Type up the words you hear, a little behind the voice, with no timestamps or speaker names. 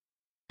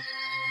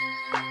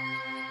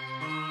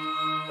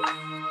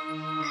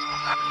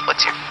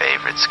What's your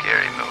favorite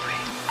scary movie?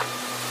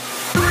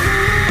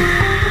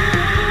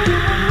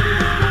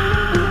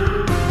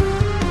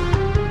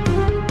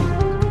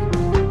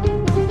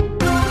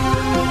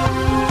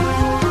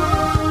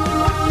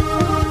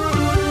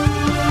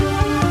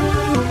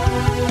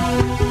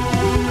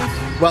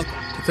 Welcome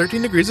to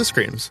 13 Degrees of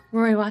Screams,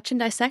 where we watch and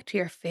dissect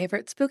your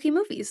favorite spooky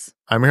movies.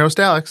 I'm your host,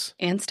 Alex.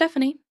 And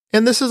Stephanie.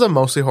 And this is a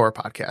mostly horror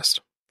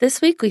podcast.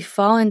 This week we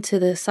fall into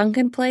the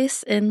sunken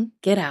place in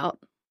Get Out.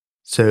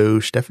 So,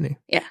 Stephanie.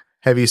 Yeah.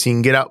 Have you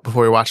seen Get Out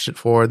before you watched it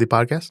for the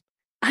podcast?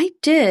 I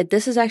did.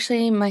 This is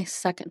actually my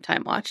second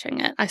time watching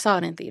it. I saw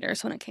it in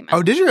theaters when it came out.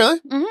 Oh, did you really?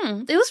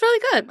 Mm-hmm. It was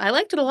really good. I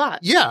liked it a lot.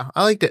 Yeah,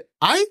 I liked it.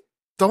 I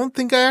don't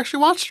think I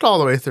actually watched it all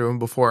the way through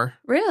before.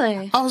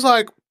 Really? I was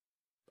like,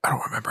 I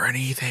don't remember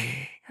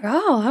anything.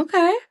 Oh,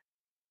 okay.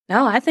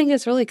 No, I think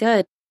it's really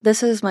good.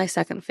 This is my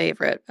second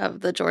favorite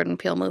of the Jordan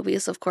Peele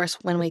movies. Of course,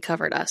 when we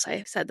covered Us,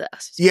 I said that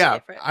Us is my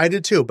favorite. I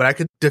did too, but I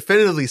could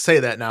definitively say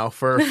that now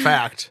for a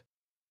fact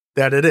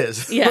that it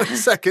is. Yeah.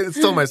 It's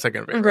still my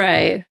second favorite.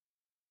 Right.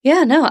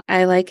 Yeah, no,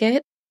 I like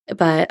it,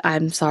 but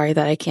I'm sorry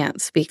that I can't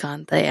speak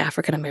on the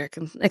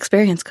African-American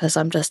experience because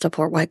I'm just a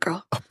poor white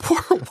girl. A poor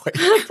white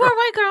girl. Poor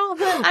white girl.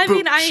 But I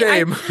mean,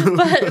 Shame.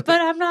 but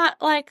I'm not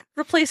like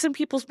replacing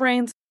people's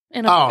brains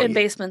in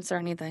basements or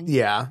anything.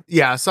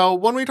 Yeah. So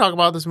when we talk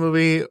about this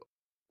movie,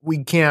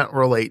 we can't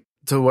relate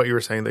to what you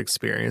were saying, the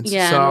experience.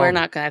 Yeah, so and we're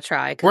not going to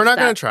try. We're not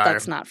going to try.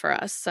 That's not for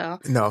us. So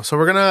no. So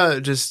we're going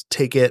to just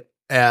take it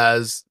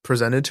as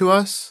presented to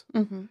us,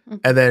 and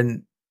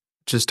then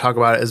just talk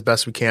about it as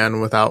best we can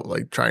without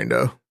like trying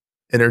to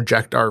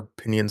interject our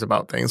opinions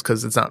about things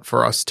because it's not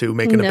for us to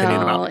make an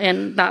opinion about.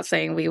 And not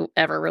saying we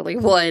ever really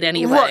would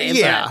anyway. Right,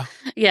 yeah.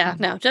 But yeah,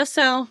 no, just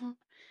so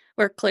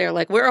we're clear,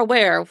 like we're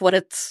aware of what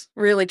it's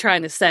really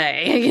trying to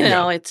say. You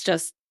know, it's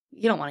just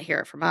you don't want to hear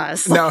it from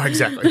us. No,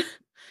 exactly.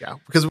 Yeah,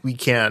 because we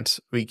can't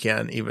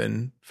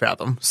even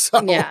fathom.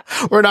 So yeah.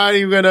 We're not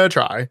even going to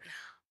try.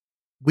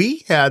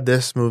 We had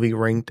this movie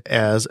ranked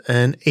as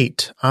an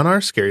 8 on our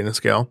scariness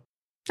scale.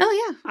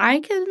 Oh, yeah. I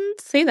can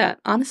see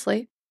that,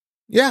 honestly.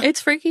 Yeah.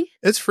 It's freaky.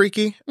 It's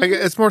freaky.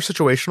 It's more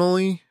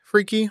situationally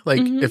freaky. Like,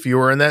 if you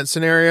were in that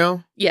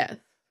scenario. Yeah.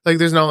 Like,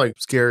 there's no, like,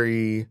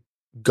 scary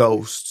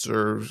ghosts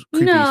or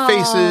creepy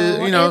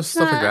faces,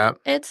 stuff like that.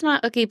 It's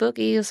not oogie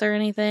boogies or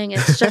anything.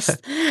 It's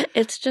just,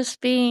 it's just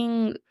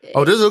being.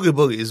 Oh, there's oogie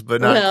boogies,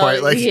 but not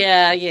quite like.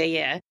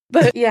 Yeah.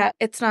 But yeah,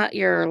 it's not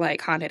your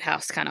like haunted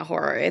house kind of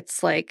horror.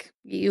 It's like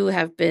you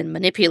have been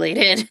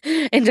manipulated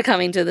into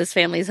coming to this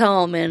family's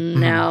home,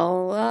 and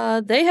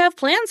now they have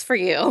plans for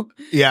you.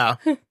 Yeah,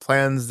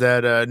 plans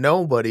that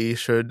nobody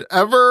should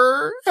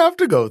ever have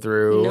to go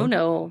through.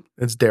 No,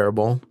 it's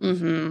terrible.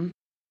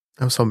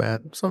 I'm so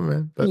mad.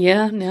 But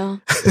yeah,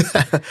 no.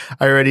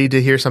 Are you ready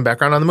to hear some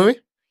background on the movie?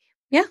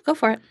 Yeah, go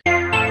for it.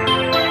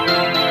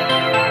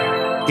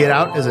 Get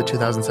Out is a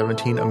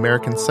 2017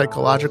 American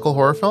psychological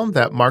horror film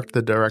that marked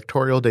the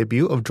directorial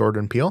debut of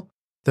Jordan Peele.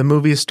 The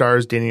movie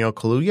stars Daniel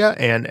Kaluuya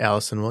and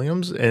Allison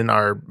Williams in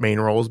our main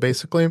roles,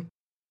 basically.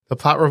 The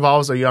plot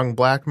revolves a young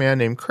black man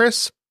named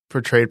Chris,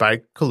 portrayed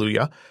by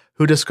Kaluuya,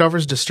 who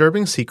discovers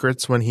disturbing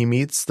secrets when he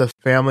meets the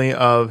family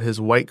of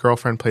his white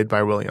girlfriend, played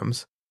by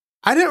Williams.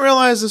 I didn't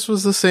realize this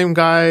was the same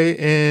guy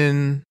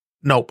in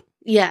Nope.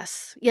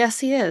 Yes,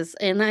 he is.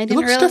 And He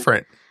looks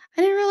different.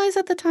 I didn't realize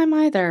at the time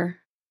either.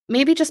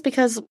 Maybe just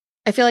because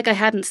I feel like I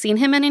hadn't seen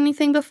him in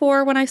anything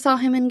before when I saw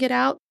him in Get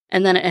Out.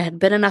 And then it had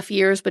been enough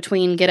years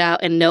between Get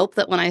Out and Nope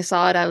that when I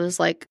saw it, I was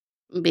like,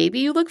 maybe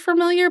you look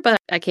familiar, but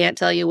I can't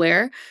tell you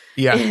where.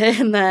 Yeah.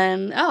 And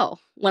then,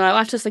 when I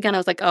watched this again, I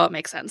was like, oh, it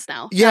makes sense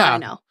now. Yeah. Now I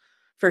know.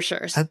 For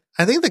sure.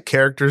 I think the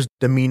character's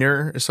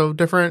demeanor is so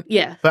different.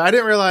 Yeah. But I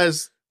didn't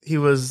realize he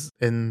was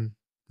in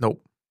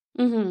Nope.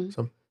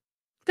 So,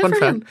 Good fun for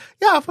fact. him.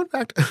 Yeah, fun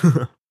fact.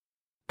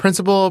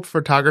 Principal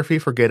photography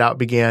for Get Out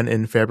began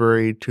in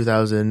February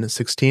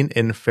 2016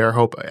 in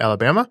Fairhope,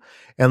 Alabama,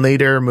 and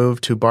later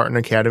moved to Barton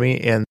Academy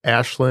and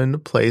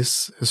Ashland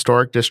Place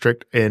Historic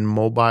District in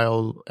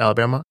Mobile,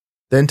 Alabama.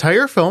 The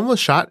entire film was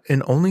shot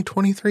in only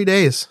 23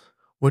 days,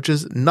 which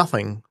is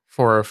nothing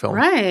for a film.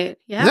 Right.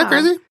 Yeah. Is that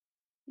crazy?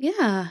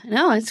 Yeah.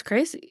 No, it's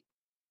crazy.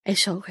 It's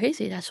so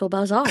crazy. That's so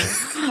bizarre.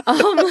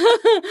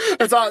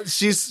 That's all.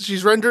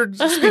 She's rendered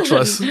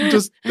speechless.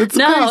 It's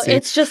no, crazy.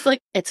 It's just like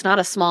it's not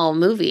a small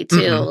movie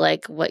too.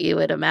 Like what you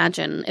would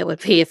imagine it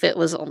would be if it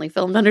was only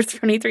filmed under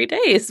 23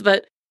 days.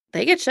 But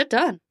they get shit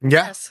done.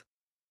 Yeah. Yes.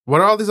 What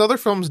are all these other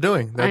films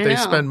doing that they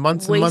spend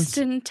months and months?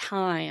 Wasting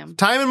time.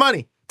 Time and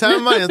money.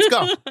 Let's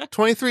go.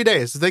 23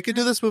 days. If they could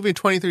do this movie in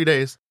 23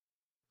 days.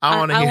 I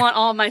want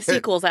all my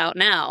sequels out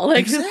now.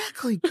 Like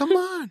exactly. Come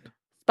on.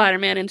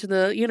 Spider-Man into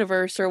the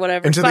universe or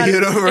whatever. Into the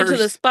universe. Into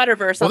the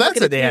Spider-Verse. Well, that's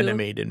an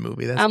animated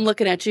movie. I'm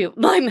looking at you.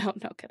 No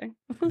kidding.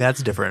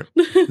 That's different.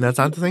 That's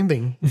not the same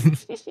thing.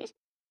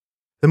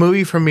 The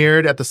movie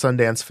premiered at the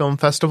Sundance Film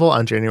Festival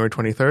on January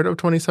 23rd of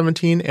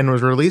 2017 and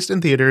was released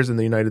in theaters in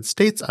the United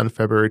States on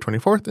February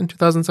 24th in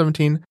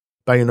 2017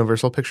 by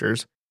Universal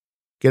Pictures.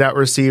 Get Out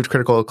received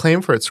critical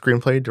acclaim for its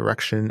screenplay,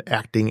 direction,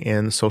 acting,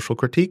 and social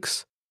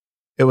critiques.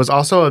 It was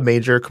also a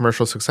major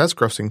commercial success,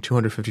 grossing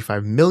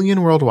 $255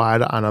 million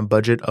worldwide on a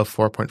budget of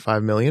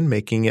 $4.5 million,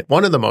 making it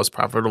one of the most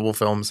profitable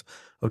films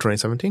of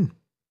 2017.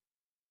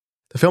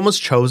 The film was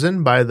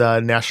chosen by the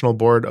National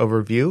Board of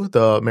Review,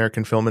 the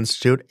American Film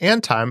Institute,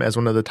 and Time as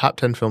one of the top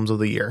 10 films of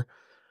the year.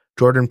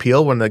 Jordan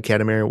Peele won the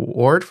Academy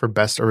Award for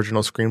Best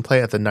Original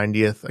Screenplay at the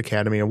 90th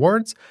Academy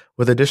Awards,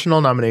 with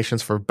additional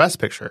nominations for Best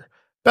Picture,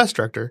 Best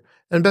Director,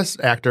 and Best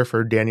Actor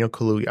for Daniel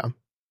Kaluuya.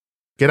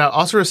 Get Out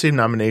also received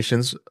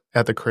nominations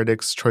at the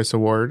Critics' Choice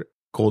Award,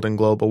 Golden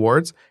Globe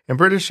Awards, and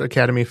British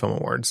Academy Film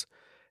Awards.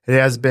 It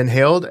has been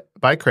hailed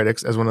by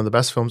critics as one of the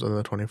best films of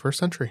the 21st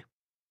century.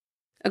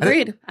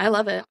 Agreed. I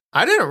love it.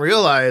 I didn't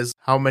realize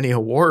how many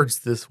awards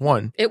this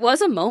won. It was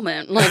a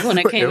moment, like when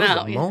it came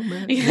out. It was a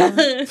moment.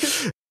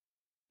 Yeah.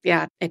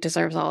 Yeah, it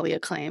deserves all the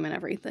acclaim and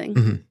everything.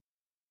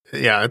 Mm-hmm.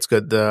 Yeah, it's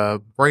good.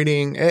 The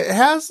writing,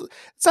 it's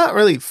not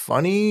really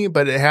funny,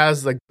 but it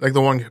has like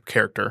the one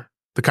character,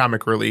 the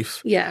comic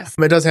relief. Yes.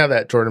 It does have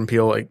that Jordan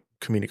Peele like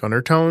comedic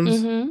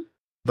undertones,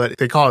 but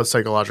they call it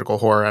psychological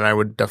horror, and I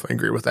would definitely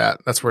agree with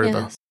that. That's where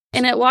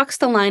and it walks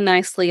the line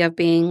nicely of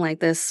being like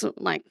this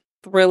like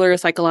thriller,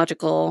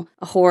 psychological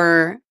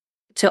horror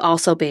to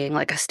also being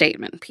like a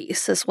statement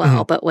piece as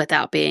well, but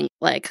without being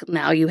like,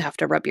 now you have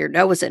to rub your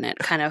nose in it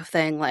kind of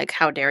thing. Like,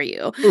 how dare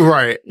you?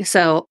 Right.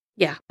 So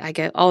yeah, I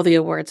get all the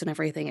awards and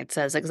everything. It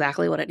says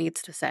exactly what it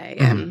needs to say.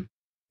 And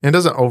it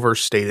doesn't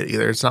overstate it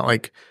either. It's not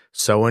like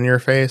so in your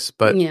face,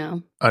 but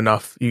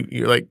enough.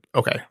 You're like,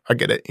 okay, I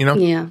get it.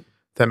 Yeah.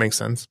 That makes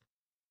sense.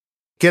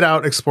 Get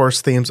Out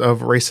explores themes of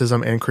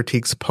racism and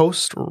critiques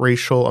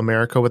post-racial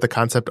America with the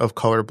concept of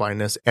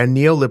colorblindness and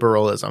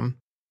neoliberalism.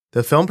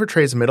 The film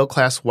portrays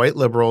middle-class white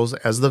liberals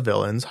as the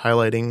villains,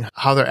 highlighting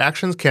how their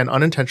actions can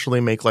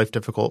unintentionally make life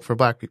difficult for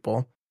Black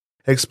people.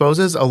 It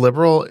exposes a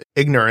liberal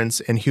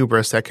ignorance and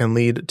hubris that can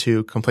lead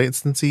to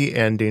complacency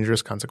and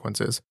dangerous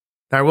consequences.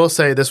 Now, I will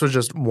say this was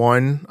just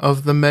one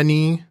of the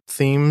many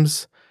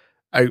themes.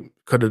 I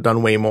could have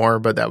done way more,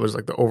 but that was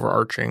like the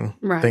overarching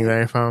thing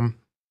that I found.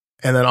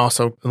 And then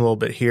also a little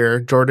bit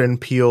here, Jordan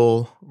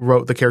Peele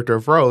wrote the character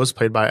of Rose,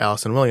 played by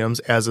Allison Williams,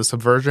 as a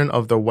subversion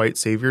of the white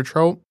savior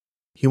trope.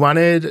 He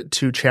wanted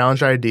to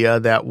challenge the idea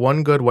that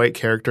one good white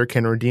character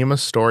can redeem a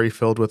story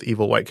filled with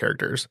evil white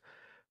characters.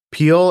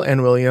 Peele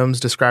and Williams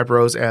described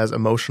Rose as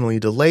emotionally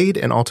delayed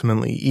and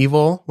ultimately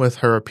evil, with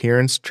her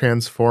appearance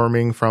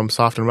transforming from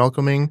soft and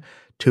welcoming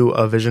to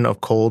a vision of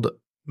cold,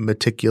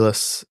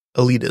 meticulous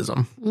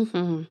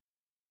elitism.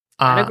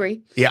 I'd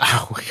agree. Yeah.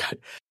 Oh my God.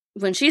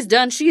 When she's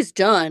done, she's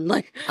done.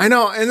 Like, I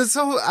know. And it's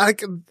so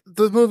like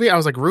the movie, I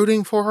was like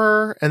rooting for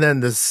her. And then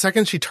the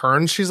second she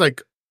turns, she's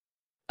like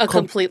a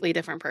completely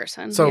different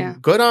person. So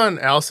good on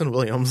Allison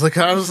Williams. Like,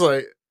 I was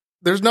like,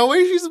 there's no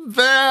way she's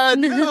bad.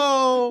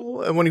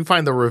 No. And when you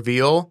find the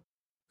reveal,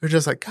 you're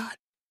just like, God.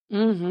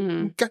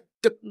 I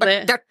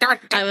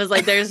was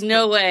like, there's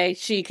no way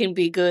she can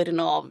be good in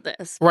all of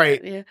this.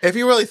 Right. Yeah. If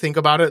you really think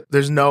about it,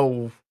 there's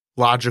no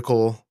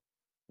logical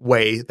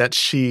way that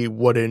she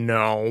wouldn't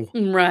know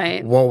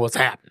what was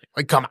happening.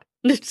 Like, come on.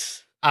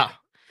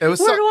 It was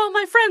Where do all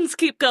my friends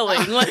keep going?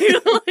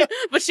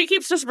 But she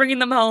keeps just bringing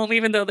them home,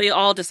 even though they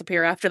all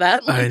disappear after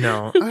that. I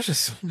know. I was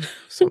just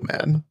so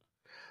mad.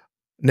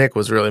 Nick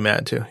was really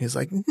mad too. He's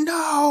like,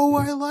 no,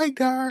 I liked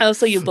her. Oh,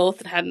 so you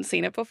both hadn't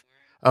seen it before?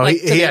 Oh, like,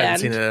 he hadn't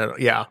seen it.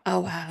 Yeah. Oh,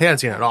 wow. He hadn't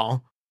seen it at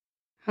all.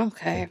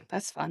 Okay.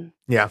 That's fun.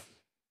 Yeah.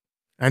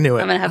 I knew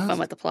it. I'm going to have fun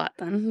with the plot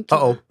then.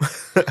 Uh-oh.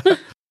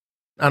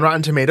 On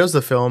Rotten Tomatoes,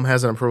 the film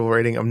has an approval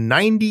rating of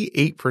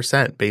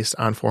 98% based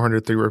on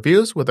 403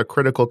 reviews, with a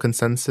critical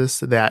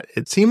consensus that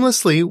it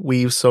seamlessly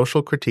weaves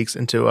social critiques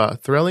into a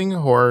thrilling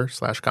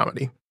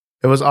horror/comedy.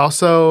 It was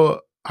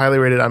also highly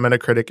rated on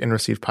Metacritic and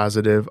received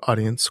positive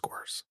audience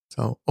scores.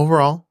 So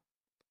overall,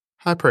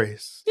 high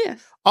praise.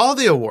 Yes. All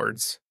the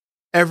awards.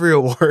 Every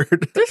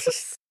award.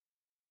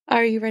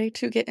 Are you ready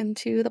to get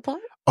into the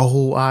plot?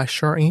 Oh, I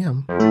sure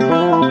am.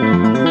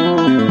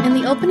 In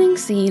the opening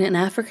scene, an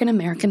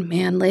African-American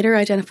man, later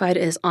identified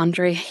as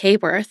Andre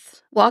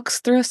Hayworth, walks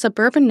through a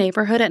suburban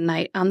neighborhood at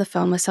night on the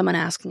phone with someone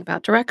asking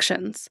about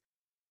directions.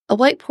 A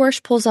white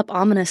Porsche pulls up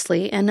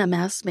ominously, and a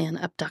masked man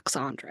abducts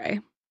Andre.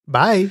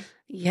 Bye.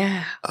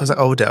 Yeah. I was like,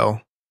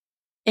 Odo.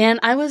 And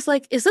I was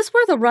like, is this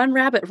where the Run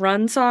Rabbit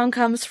Run song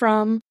comes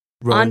from?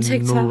 Run, on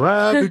TikTok?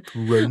 Rabbit,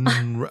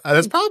 run.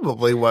 That's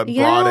probably what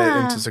brought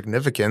it into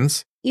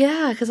significance.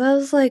 Yeah, because I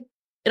was like,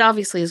 it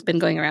obviously has been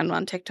going around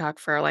on TikTok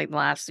for like the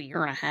last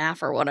year and a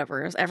half or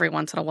whatever. Every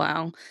once in a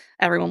while,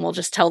 everyone will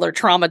just tell their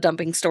trauma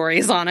dumping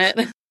stories on it.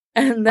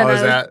 And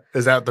then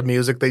is that the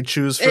music they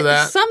choose for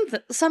that?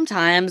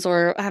 Sometimes,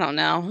 or I don't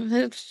know.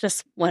 It's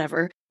just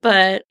whatever.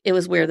 But it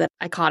was weird that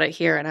I caught it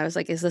here, and I was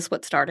like, "Is this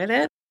what started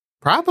it?"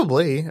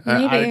 Probably.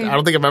 Maybe. I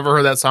don't think I've ever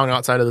heard that song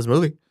outside of this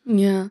movie.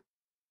 Yeah,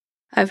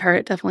 I've heard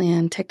it definitely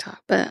in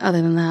TikTok, but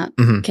other than that,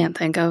 can't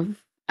think of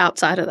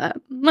outside of that.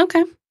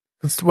 Okay.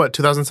 It's what,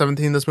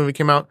 2017 this movie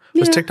came out?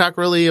 Was TikTok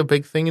really a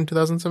big thing in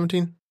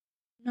 2017?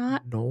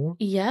 Not no.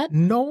 yet.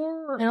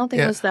 No. I don't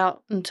think it was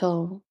out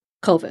until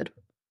COVID.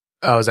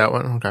 Oh, is that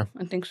one? Okay.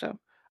 I think so.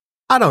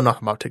 I don't know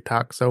about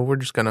TikTok, so we're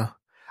just going to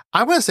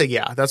I'm going to say,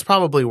 yeah, that's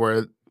probably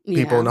where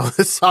people know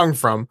this song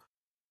from.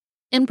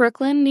 In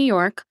Brooklyn, New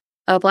York,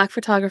 a Black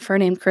photographer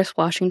named Chris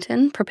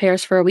Washington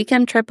prepares for a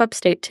weekend trip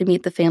upstate to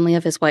meet the family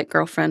of his white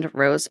girlfriend,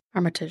 Rose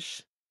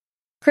Armitage.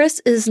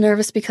 Chris is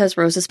nervous because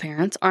Rose's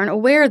parents aren't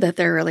aware that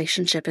their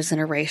relationship is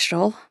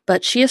interracial,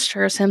 but she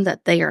assures him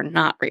that they are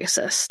not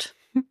racist.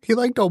 He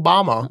liked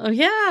Obama. Oh,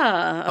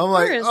 yeah. I'm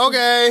like,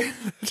 okay.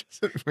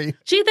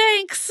 She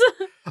thinks.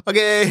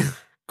 Okay,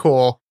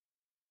 cool.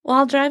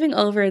 While driving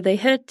over, they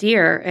hit a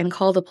deer and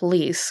call the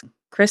police.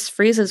 Chris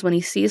freezes when he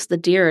sees the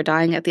deer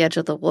dying at the edge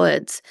of the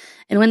woods,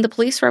 and when the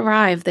police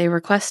arrive, they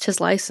request his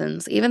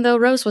license, even though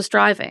Rose was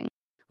driving,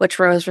 which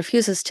Rose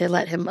refuses to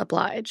let him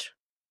oblige.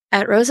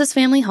 At Rose's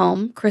family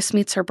home, Chris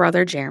meets her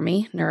brother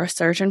Jeremy,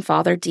 neurosurgeon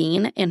father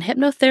Dean, and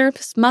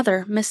hypnotherapist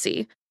mother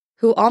Missy,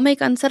 who all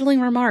make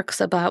unsettling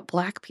remarks about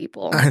Black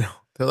people. I know.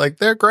 They're like,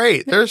 they're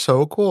great. They're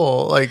so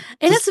cool. And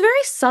it's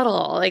very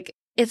subtle.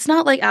 It's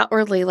not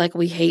outwardly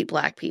we hate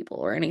Black people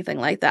or anything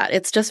like that.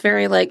 It's just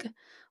very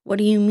what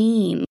do you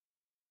mean?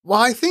 Well,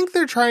 I think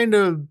they're trying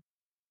to,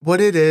 what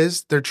it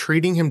is, they're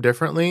treating him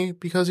differently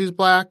because he's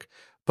Black,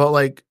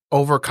 but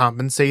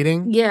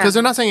overcompensating. Yeah. Because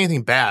they're not saying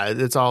anything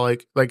bad. It's all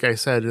like I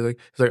said, it's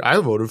I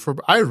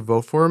would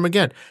vote for him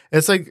again.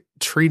 It's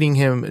treating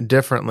him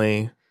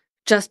differently.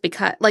 Just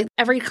because,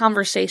 every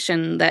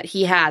conversation that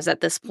he has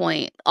at this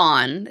point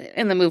on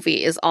in the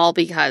movie is all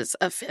because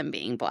of him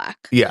being Black.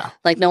 Yeah.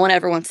 No one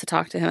ever wants to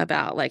talk to him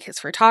about, his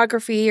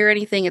photography or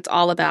anything. It's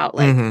all about,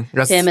 him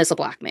as a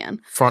Black man.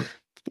 Front.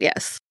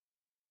 Yes.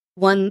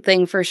 One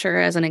thing for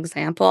sure, as an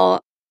example,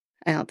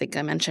 I don't think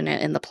I mentioned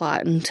it in the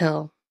plot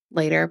until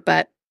later,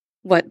 but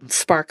what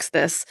sparks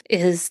this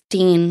is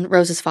Dean,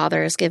 Rose's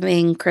father, is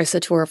giving Chris a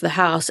tour of the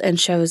house and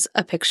shows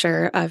a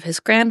picture of his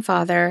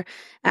grandfather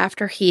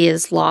after he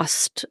has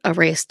lost a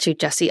race to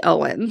Jesse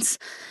Owens.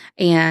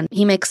 And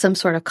he makes some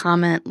sort of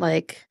comment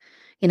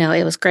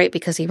it was great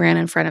because he ran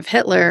in front of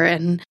Hitler,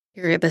 and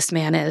here this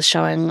man is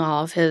showing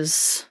all of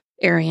his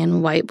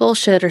Aryan white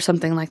bullshit or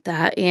something like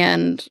that,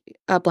 and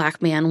a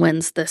Black man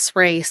wins this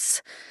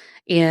race.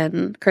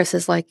 And Chris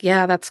is like,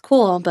 yeah, that's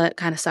cool, but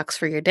kind of sucks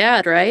for your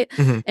dad, right?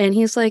 Mm-hmm. And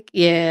he's like,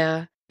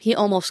 yeah, he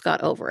almost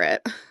got over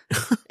it.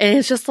 And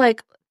it's just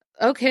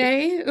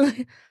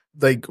okay.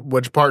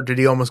 Which part did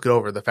he almost get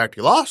over? The fact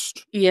he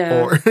lost?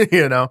 Yeah. Or,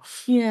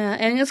 Yeah,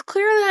 and it's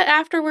clear that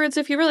afterwards,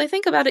 if you really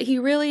think about it, he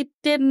really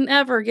didn't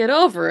ever get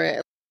over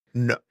it.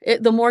 No.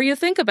 The more you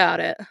think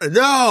about it.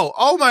 No.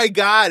 Oh my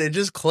God. It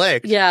just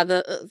clicked.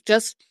 Yeah.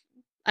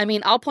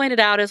 I'll point it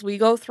out as we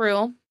go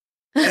through.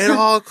 It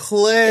all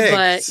clicks.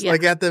 But,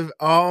 yeah.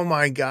 Oh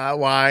my God,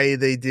 why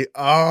they did,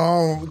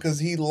 because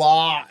he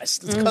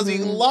lost. It's because he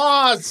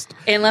lost.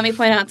 And let me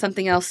point out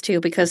something else too,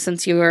 because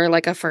since you were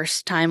a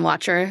first time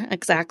watcher,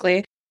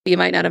 exactly, you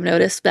might not have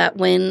noticed that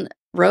when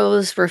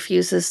Rose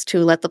refuses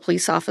to let the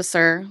police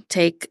officer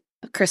take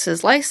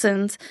Chris's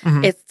license,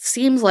 it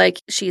seems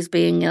like she's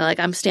being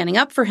I'm standing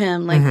up for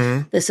him,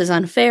 this is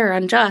unfair,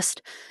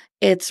 unjust.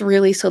 It's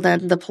really so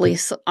then the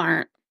police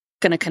aren't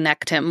going to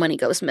connect him when he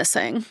goes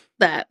missing.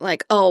 That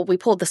we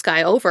pulled this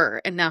guy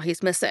over and now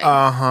he's missing.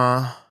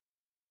 I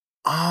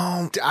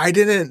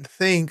didn't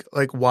think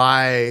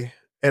why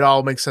it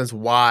all makes sense.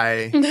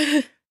 Why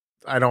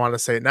I don't want to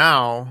say it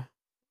now.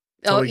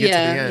 Oh we get to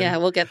the end. Yeah,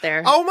 we'll get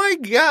there. Oh my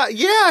God,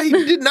 yeah, he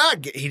did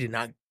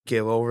not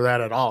give over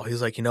that at all.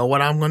 He's like, you know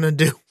what I'm gonna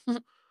do?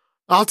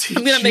 I'll teach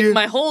you. I'm gonna make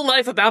my whole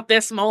life about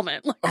this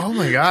moment. Oh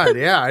my God,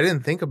 yeah, I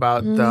didn't think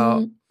about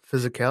the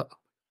physical.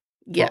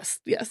 Yes.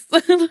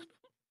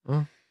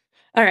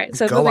 All right,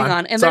 so moving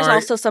on. And there's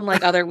also some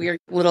other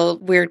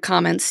weird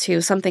comments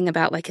too. Something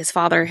about his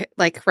father,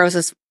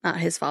 Rose's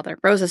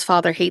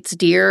father hates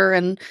deer,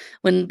 and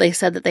when they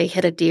said that they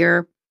hit a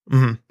deer,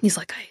 he's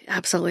like, I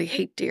absolutely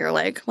hate deer.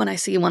 When I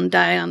see one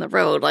die on the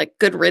road,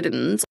 good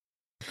riddance.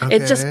 Okay.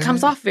 It just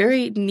comes off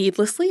very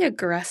needlessly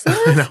aggressive.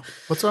 I know.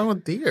 What's wrong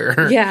with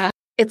deer? Yeah,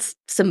 it's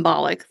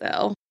symbolic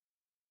though.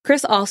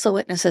 Chris also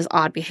witnesses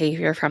odd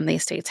behavior from the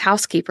estate's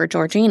housekeeper,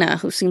 Georgina,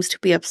 who seems to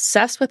be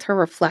obsessed with her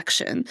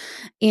reflection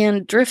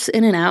and drifts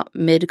in and out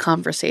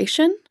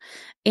mid-conversation,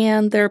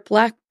 and their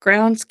Black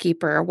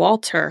groundskeeper,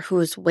 Walter, who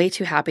is way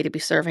too happy to be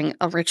serving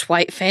a rich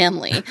white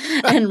family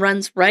and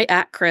runs right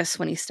at Chris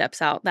when he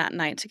steps out that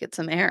night to get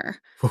some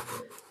air.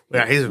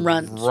 Yeah, he's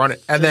running.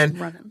 And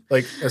then,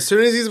 as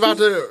soon as he's about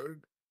to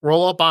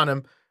roll up on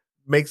him,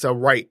 makes a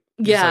right.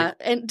 Yeah,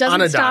 and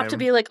doesn't stop to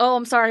be oh,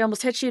 I'm sorry, I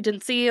almost hit you,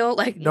 didn't see you.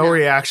 No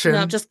reaction.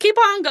 No, just keep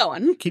on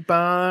going. Keep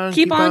on.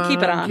 Keep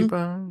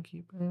on.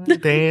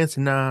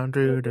 Dancing on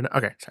through the...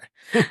 Okay,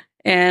 sorry.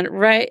 And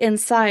right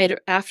inside,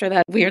 after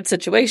that weird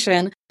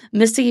situation,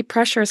 Missy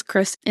pressures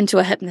Chris into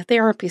a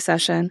hypnotherapy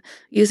session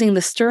using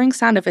the stirring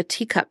sound of a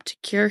teacup to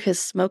cure his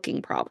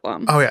smoking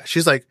problem. Oh, yeah.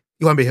 She's like,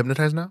 you want to be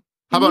hypnotized now?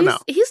 How about now?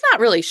 He's not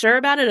really sure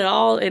about it at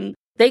all, and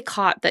they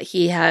caught that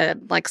he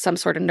had some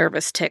sort of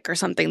nervous tic or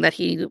something, that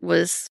he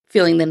was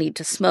feeling the need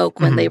to smoke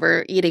when they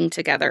were eating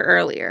together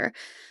earlier.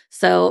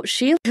 So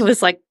she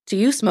was like, do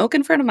you smoke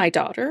in front of my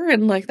daughter?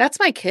 And that's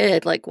my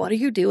kid. What are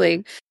you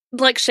doing?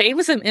 like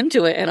shames him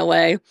into it in a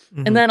way.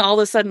 Mhm. And then all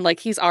of a sudden, like,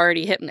 he's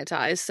already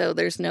hypnotized, so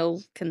there's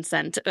no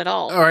consent at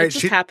all. All right, It's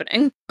just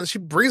happening. She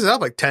brings it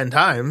up like 10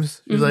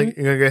 times. She's Mhm. like,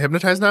 "You're gonna get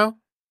hypnotized now?"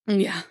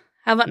 Yeah.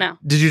 How about now?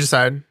 Did you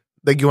decide?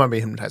 Like, you want to be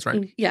hypnotized,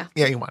 right? Yeah.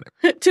 Yeah, you want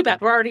Too bad.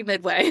 We're already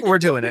midway. it. We're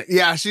doing it.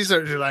 Yeah, she's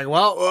like,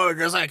 well, I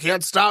guess I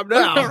can't stop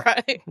now.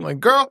 Right. I'm like,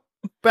 girl,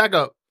 back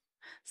up.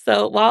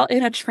 So while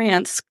in a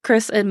trance,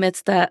 Chris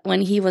admits that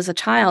when he was a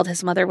child,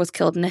 his mother was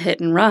killed in a hit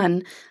and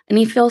run, and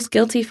he feels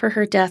guilty for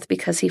her death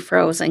because he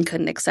froze and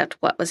couldn't accept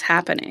what was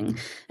happening.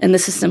 And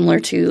this is similar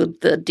to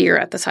the deer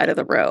at the side of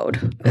the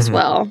road as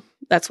well.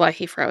 That's why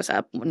he froze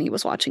up when he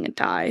was watching it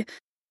die.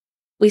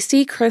 We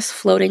see Chris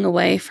floating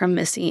away from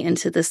Missy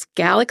into this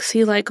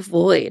galaxy-like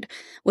void,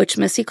 which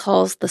Missy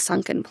calls the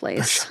sunken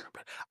place.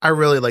 I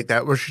really like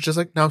that, where she's just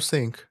like, now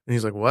sink. And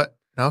he's like, what?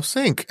 Now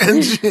sink.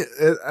 And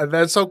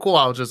that's so cool.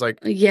 I was just like,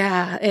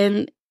 yeah,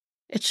 and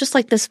it's just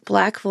like this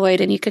black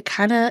void, and you could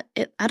kind of,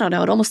 I don't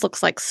know, it almost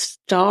looks like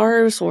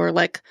stars or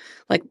like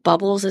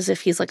bubbles, as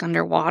if he's like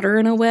underwater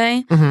in a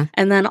way.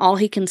 And then all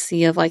he can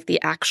see of like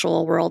the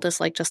actual world is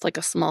like just like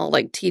a small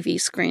like TV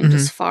screen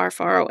just far,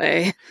 far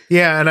away.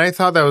 Yeah, and I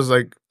thought that was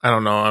like, I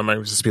don't know, I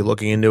might just be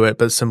looking into it,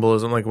 but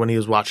symbolism, like when he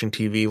was watching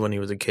TV when he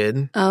was a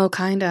kid. Oh,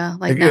 kind of.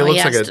 Like It now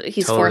looks like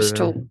he's forced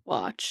to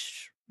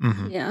watch.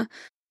 Mhm. Yeah.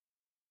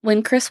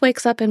 When Chris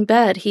wakes up in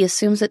bed, he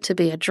assumes it to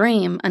be a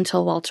dream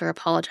until Walter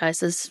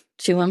apologizes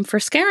to him for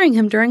scaring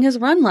him during his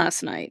run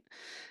last night.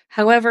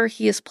 However,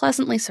 he is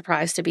pleasantly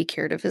surprised to be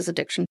cured of his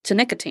addiction to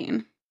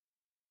nicotine.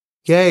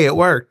 Yay, it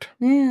worked.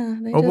 Yeah,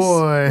 they Oh, just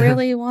boy.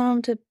 really want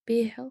him to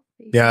be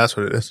healthy. Yeah, that's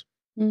what it is.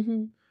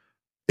 Mm-hmm.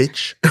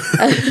 Bitch.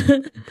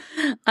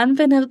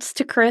 Unbeknownst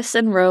to Chris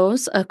and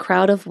Rose, a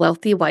crowd of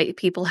wealthy white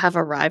people have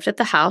arrived at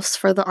the house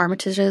for the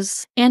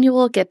Armitages'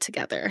 annual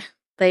get-together.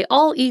 They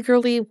all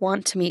eagerly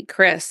want to meet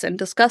Chris and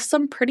discuss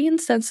some pretty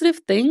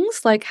insensitive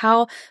things, like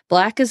how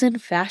black is in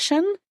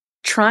fashion,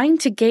 trying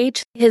to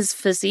gauge his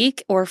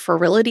physique or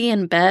virility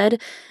in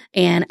bed,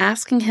 and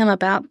asking him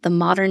about the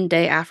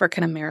modern-day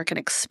African-American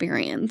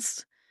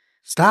experience.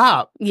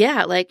 Stop.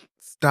 Yeah, like,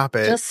 Stop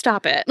it. just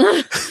stop it.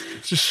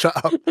 Just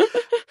shut up.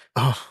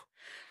 Oh.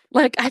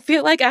 Like, I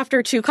feel like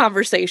after 2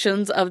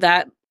 conversations of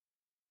that,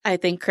 I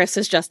think Chris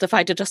is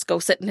justified to just go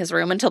sit in his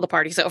room until the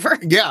party's over.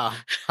 Yeah,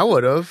 I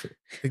would have.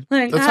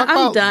 Like, Let's talk I'm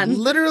about done.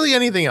 literally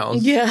anything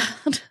else. Yeah.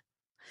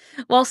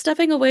 While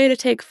stepping away to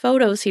take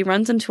photos, he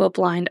runs into a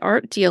blind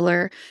art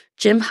dealer,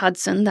 Jim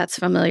Hudson, that's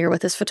familiar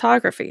with his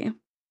photography.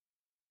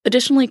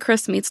 Additionally,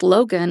 Chris meets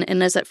Logan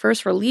and is at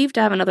first relieved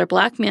to have another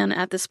black man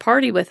at this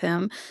party with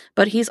him,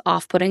 but he's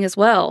off-putting as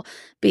well,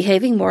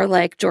 behaving more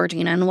like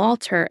Georgina and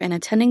Walter and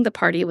attending the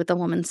party with a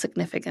woman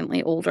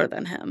significantly older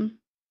than him.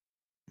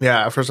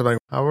 Yeah, at first I'm like,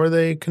 how are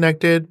they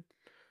connected?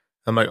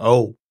 I'm like,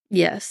 oh.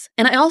 Yes.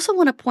 And I also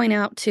want to point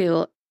out,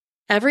 too,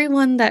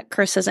 everyone that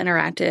Chris has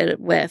interacted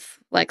with,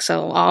 like,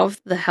 so all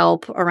of the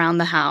help around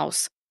the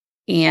house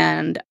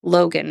and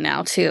Logan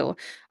now, too,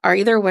 are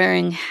either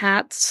wearing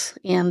hats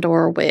and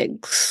or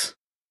wigs.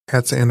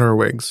 Hats and or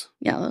wigs.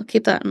 Yeah, I'll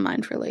keep that in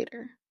mind for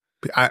later.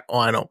 I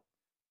know.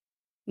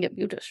 Yep,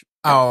 you just.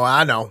 Oh,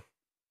 I know.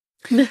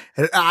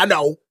 I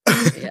know.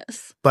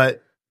 Yes.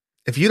 But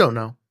if you don't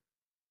know,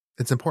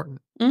 it's important.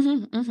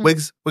 Mm-hmm, mm-hmm.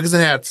 Wigs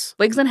and hats.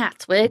 Wigs and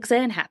hats. Wigs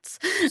and hats.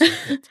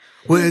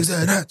 Wigs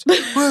and hats.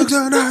 Wigs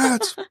and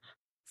hats.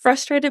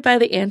 Frustrated by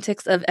the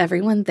antics of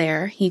everyone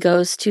there, he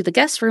goes to the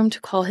guest room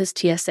to call his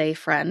TSA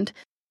friend.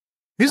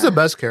 He's the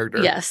best character.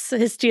 Yes,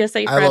 his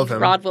TSA I love friend,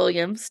 him. Rod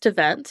Williams, to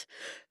vent,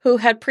 who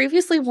had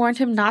previously warned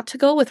him not to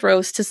go with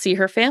Rose to see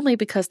her family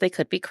because they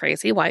could be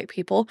crazy white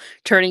people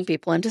turning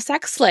people into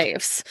sex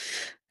slaves.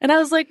 And I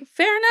was like,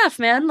 fair enough,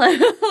 man. Like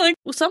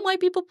some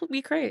white people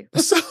be crazy.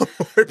 Some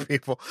white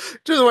people.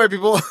 Just white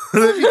people.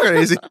 That'd be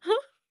crazy.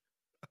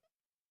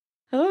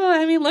 Oh,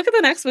 I mean, look at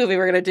the next movie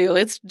we're going to do.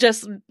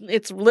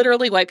 It's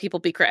literally white people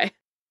be cray.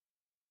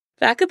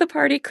 Back at the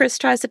party, Chris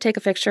tries to take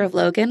a picture of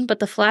Logan, but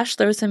the flash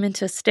throws him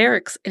into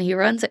hysterics, and he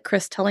runs at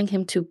Chris, telling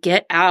him to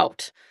get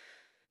out.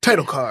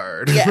 Title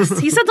card. Yes,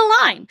 he said the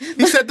line.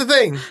 He said the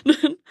thing.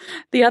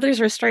 The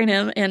others restrain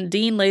him, and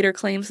Dean later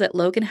claims that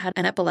Logan had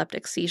an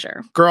epileptic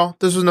seizure. Girl,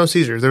 this was no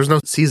seizure. There was no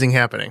seizing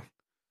happening.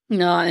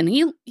 No, and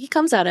he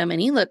comes at him,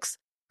 and he looks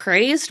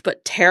crazed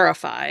but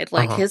terrified.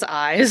 Like, his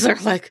eyes are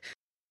like...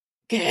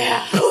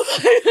 Yeah.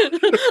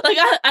 Like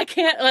I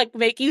can't like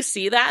make you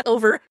see that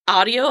over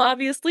audio,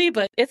 obviously,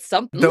 but it's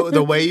something.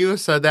 The way you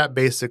said that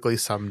basically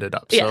summed it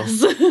up. Yes.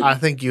 So I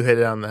think you hit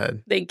it on the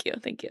head. Thank you.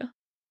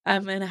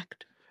 I'm an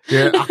actor.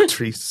 You're an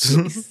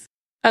actress.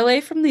 Away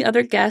from the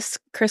other guests,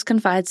 Chris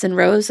confides in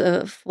Rose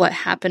of what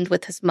happened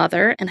with his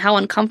mother and how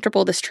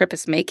uncomfortable this trip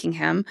is making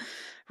him.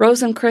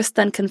 Rose and Chris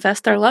then confess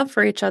their love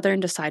for each other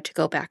and decide to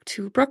go back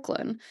to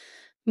Brooklyn.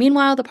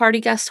 Meanwhile, the party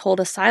guests hold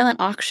a silent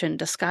auction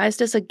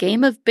disguised as a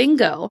game of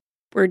bingo,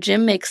 where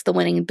Jim makes the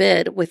winning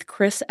bid with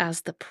Chris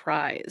as the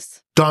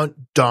prize. Dun,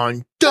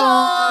 dun,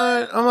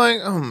 dun. I'm like,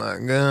 oh my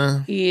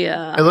God.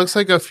 Yeah. It looks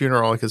like a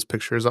funeral, like his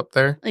picture's up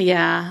there.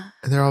 Yeah.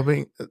 And they're all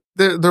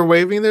they're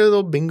waving their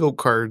little bingo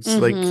cards,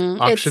 like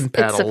auction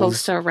paddles. It's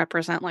supposed to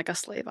represent like a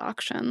slave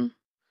auction.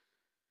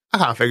 I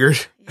kind of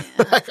figured.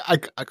 Yeah. I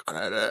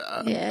got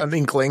an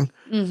inkling.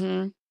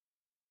 Mm-hmm.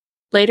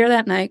 Later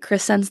that night,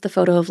 Chris sends the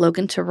photo of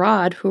Logan to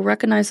Rod, who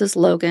recognizes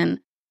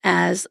Logan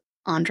as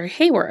Andre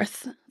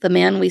Hayworth, the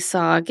man we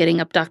saw getting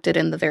abducted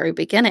in the very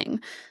beginning.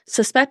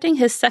 Suspecting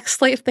his sex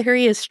slave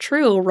theory is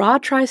true,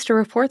 Rod tries to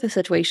report the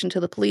situation to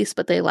the police,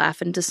 but they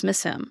laugh and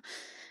dismiss him.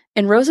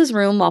 In Rose's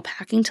room, while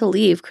packing to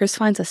leave, Chris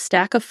finds a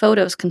stack of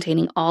photos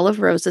containing all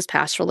of Rose's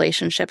past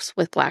relationships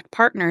with Black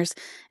partners,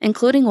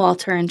 including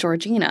Walter and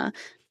Georgina,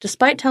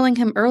 despite telling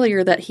him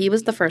earlier that he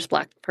was the first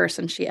Black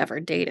person she ever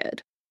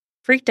dated.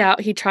 Freaked out,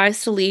 he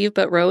tries to leave,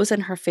 but Rose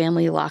and her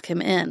family lock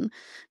him in.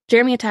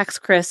 Jeremy attacks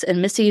Chris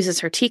and misuses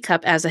her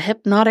teacup as a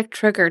hypnotic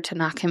trigger to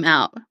knock him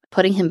out,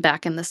 putting him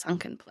back in the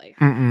sunken place.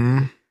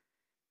 And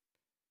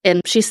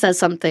she says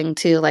something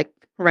too, like,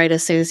 right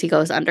as soon as he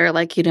goes under,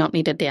 like, you don't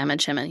need to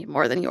damage him any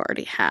more than you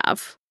already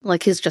have.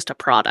 Like, he's just a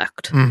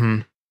product.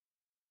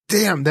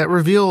 Damn, that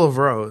reveal of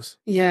Rose.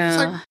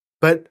 Yeah.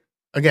 But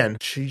again,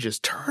 she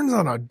just turns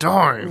on a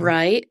dime.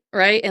 Right.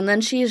 And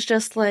then she's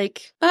just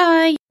like,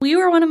 bye, you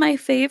were one of my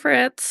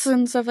favorites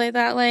and stuff like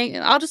that. Like,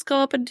 I'll just go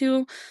up and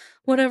do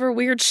whatever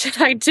weird shit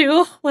I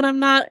do when I'm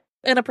not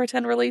in a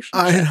pretend relationship.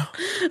 I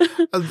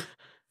know.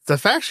 The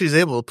fact she's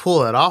able to pull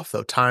that off,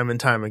 though, time and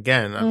time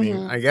again, I mean,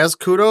 I guess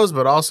kudos,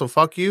 but also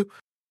fuck you.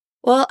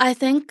 Well, I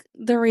think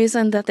the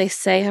reason that they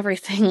say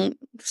everything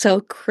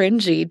so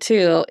cringy,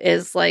 too,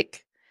 is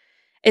like,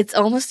 it's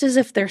almost as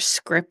if they're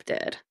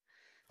scripted.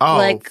 Oh,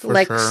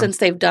 like sure. Since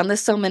they've done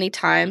this so many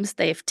times,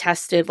 they've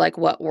tested like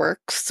what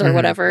works or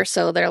whatever.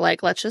 So they're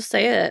like, let's just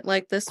say it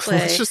like this way.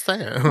 Let's just say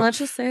it. Let's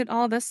just say it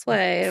all this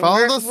way.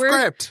 Follow the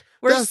script.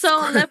 We're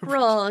so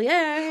liberal.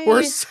 Yay.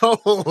 We're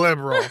so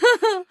liberal.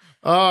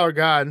 Oh,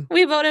 God.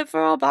 We voted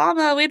for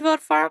Obama. We'd vote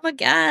for him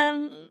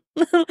again.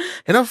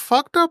 In a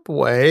fucked up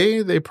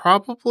way, they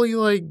probably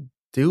like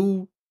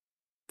do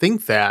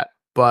think that,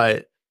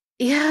 but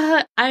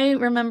yeah, I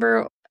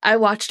remember I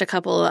watched a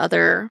couple of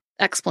other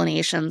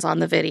explanations on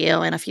the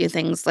video and a few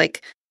things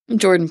like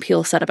Jordan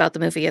Peele said about the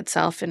movie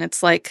itself, and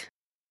it's like,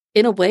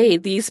 in a way,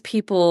 these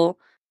people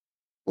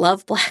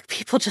love Black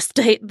people, just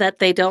that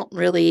they don't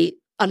really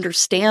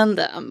understand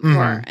them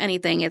or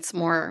anything. It's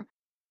more,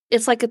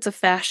 it's like it's a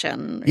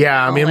fashion.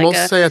 Yeah, I mean, like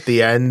we'll say at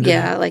the end.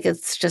 Yeah, like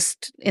it's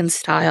just in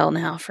style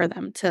now for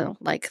them to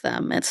like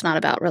them. It's not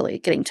about really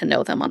getting to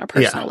know them on a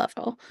personal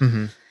level.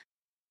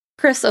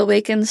 Chris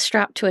awakens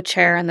strapped to a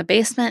chair in the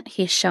basement.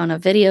 He's shown a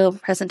video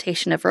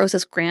presentation of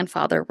Rose's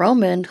grandfather,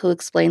 Roman, who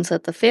explains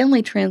that the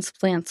family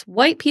transplants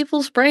white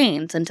people's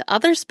brains into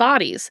others'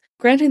 bodies,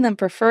 granting them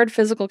preferred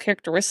physical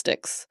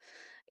characteristics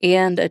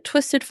and a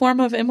twisted form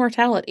of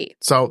immortality.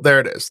 So there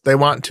it is. They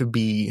want to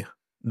be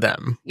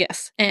them.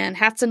 Yes. And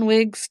hats and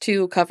wigs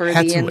to cover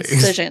the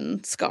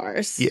incision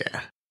scars. Yeah.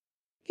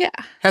 Yeah.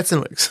 Hats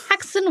and wigs.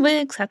 Hats and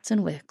wigs. Hats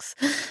and wigs.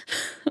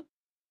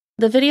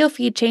 The video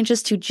feed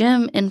changes to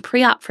Jim in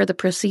pre-op for the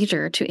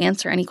procedure to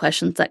answer any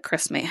questions that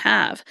Chris may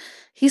have.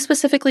 He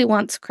specifically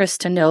wants Chris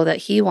to know that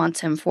he wants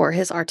him for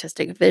his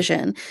artistic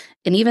vision,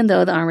 and even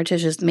though the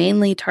Armitages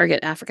mainly target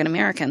African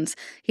Americans,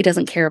 he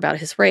doesn't care about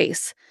his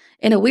race.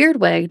 In a weird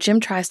way, Jim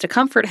tries to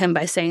comfort him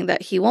by saying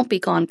that he won't be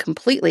gone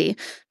completely,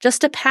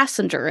 just a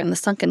passenger in the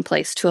sunken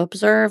place to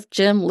observe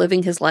Jim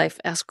living his life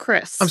as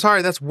Chris. I'm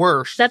sorry, that's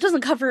worse. That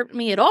doesn't comfort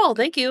me at all,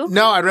 thank you.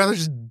 No, I'd rather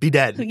just be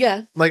dead.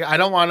 Yeah. Like, I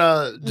don't want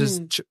to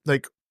just,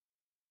 like...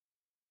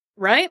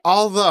 Right?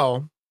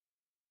 Although,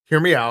 hear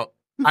me out,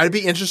 I'd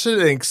be interested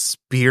in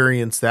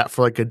experience that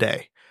for, like, a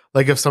day.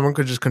 Like, if someone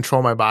could just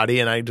control my body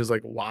and I just,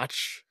 like,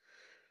 watch...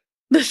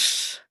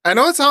 I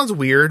know it sounds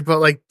weird, but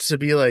like to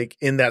be like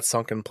in that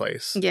sunken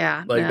place.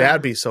 Yeah. Like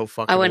that'd be so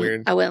fucking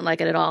weird. I wouldn't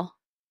like it at all.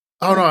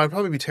 Oh no, I'd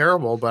probably be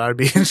terrible, but I'd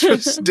be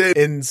interested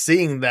in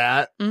seeing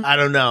that. I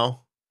don't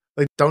know.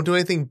 Like don't do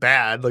anything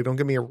bad. Like don't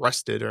get me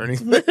arrested or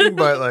anything.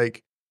 But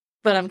like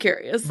But I'm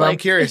curious. But I'm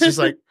curious. Just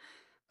like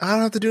I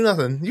don't have to do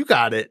nothing. You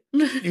got it.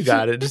 You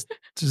got it.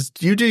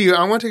 Just you do you.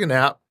 I want to take a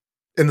nap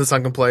in the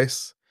sunken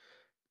place.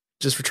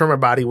 Just return my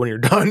body when you're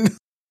done.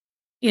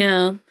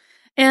 Yeah.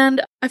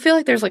 And I feel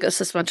like there's like a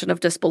suspension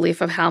of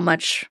disbelief of how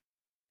much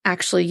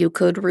actually you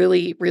could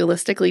really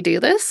realistically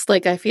do this.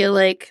 Like, I feel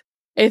like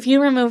if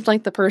you removed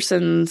like the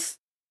person's,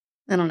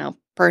 I don't know,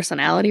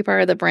 personality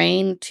part of the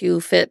brain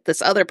to fit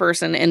this other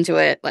person into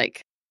it,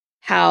 like,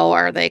 how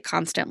are they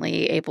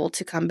constantly able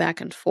to come back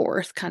and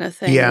forth kind of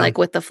thing? Yeah. Like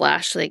with the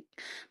Flash, like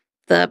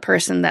the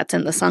person that's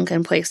in the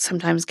sunken place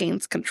sometimes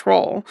gains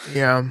control.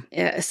 Yeah.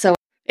 So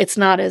it's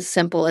not as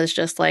simple as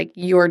just like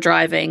you're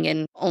driving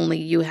and only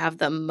you have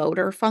the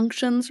motor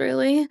functions,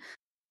 really.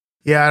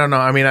 Yeah, I don't know.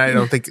 I mean, I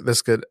don't think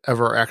this could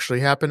ever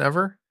actually happen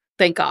ever.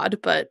 Thank God,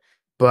 but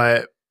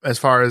as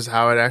far as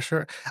how it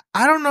actually,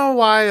 I don't know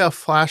why a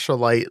flash of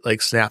light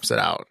like snaps it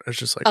out. It's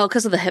just like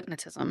because of the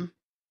hypnotism.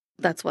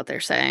 That's what they're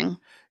saying.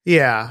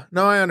 Yeah.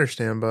 No, I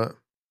understand, but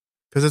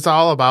because it's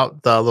all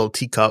about the little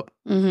teacup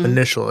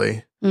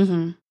initially.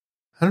 Mm-hmm.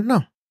 I don't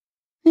know.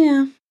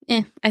 Yeah.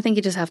 I think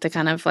you just have to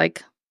kind of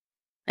like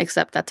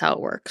accept that's how it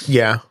works.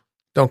 Yeah.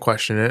 Don't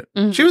question it.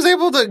 Mhm. She was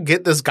able to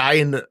get this guy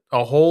in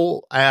a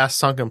whole ass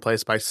sunken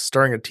place by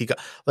stirring a teacup.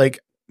 Like,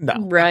 no.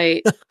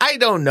 Right. I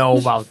don't know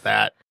about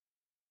that.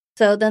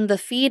 So then the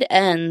feed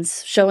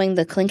ends, showing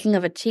the clinking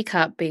of a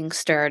teacup being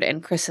stirred,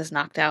 and Chris is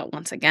knocked out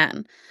once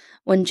again.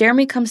 When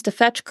Jeremy comes to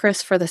fetch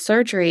Chris for the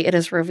surgery, it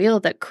is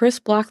revealed that Chris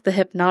blocked the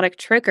hypnotic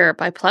trigger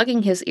by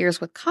plugging his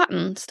ears with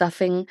cotton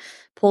stuffing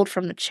pulled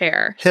from the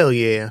chair. Hell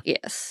yeah.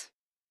 Yes.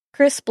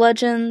 Chris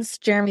bludgeons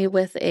Jeremy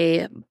with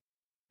a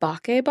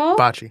bocce ball?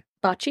 Bocce.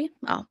 Bocce?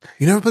 Oh.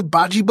 You never played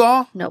bocce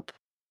ball? Nope.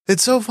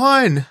 It's so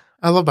fun.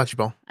 I love bocce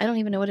ball. I don't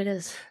even know what it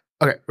is.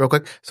 Okay, real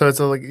quick. So it's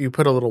like you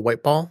put a little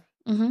white ball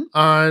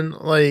on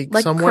like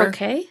somewhere.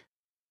 Croquet?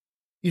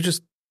 You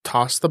just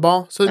toss the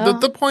ball. So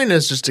the point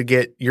is just to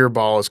get your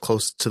ball as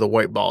close to the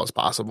white ball as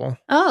possible.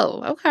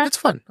 Oh, okay. It's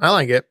fun. I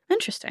like it.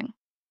 Interesting.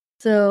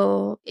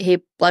 So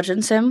he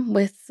bludgeons him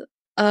with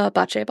a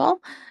bocce ball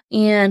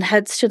and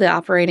heads to the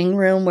operating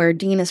room where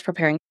Dean is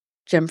preparing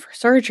Jim for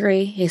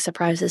surgery. He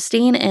surprises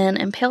Dean and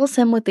impales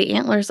him with the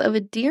antlers of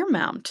a deer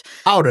mount.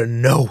 Out of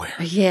nowhere.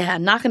 Yeah,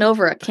 knocking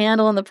over a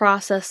candle in the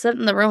process,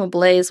 setting the room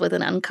ablaze with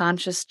an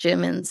unconscious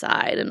Jim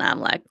inside. And I'm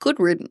like, good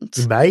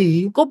riddance.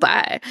 Bye.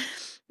 Goodbye.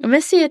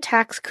 Missy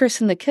attacks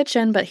Chris in the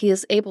kitchen, but he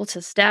is able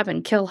to stab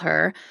and kill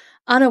her.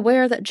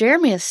 Unaware that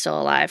Jeremy is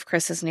still alive,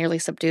 Chris is nearly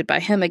subdued by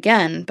him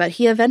again, but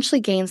he eventually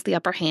gains the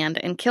upper hand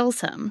and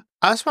kills him.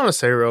 I just want to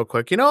say real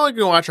quick, like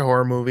you watch a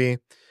horror movie,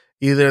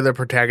 either the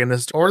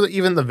protagonist or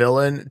even the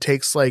villain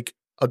takes like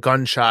a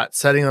gunshot,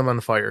 setting them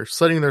on fire,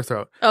 slitting their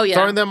throat,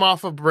 throwing them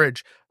off a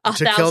bridge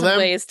to kill them. 1,000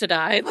 ways to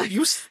die.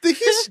 He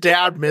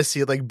stabbed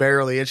Missy like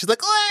barely, and she's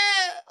like,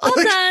 all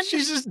like, done. She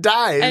just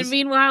dies. And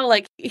meanwhile,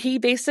 like he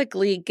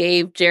basically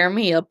gave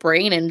Jeremy a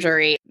brain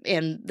injury,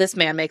 and this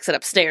man makes it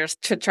upstairs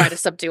to try to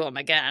subdue him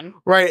again.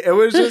 Right. It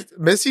was just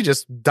Missy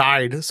just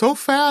died so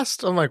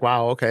fast. I'm like,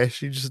 wow, okay.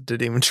 She just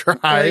didn't even try.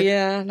 Oh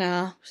yeah,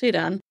 no, she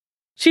done.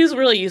 She was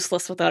really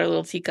useless without her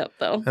little teacup,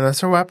 though. And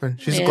that's her weapon.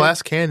 She's a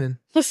glass cannon.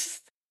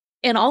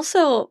 And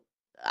also,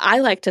 I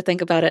like to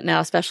think about it now,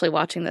 especially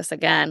watching this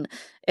again,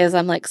 is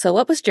I'm like, so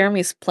what was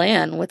Jeremy's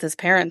plan with his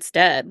parents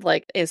dead?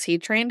 Like, is he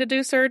trained to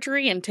do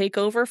surgery and take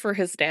over for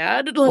his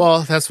dad?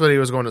 Well, that's what he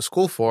was going to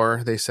school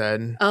for, they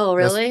said. Oh,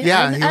 really?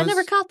 Yeah. I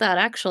never caught that,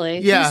 actually.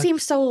 Yeah. He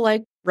seems so,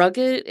 like,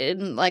 rugged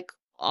in, like,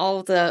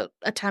 all the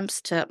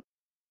attempts to...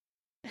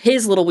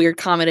 His little weird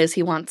comment is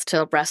he wants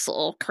to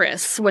wrestle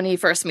Chris when he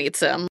first meets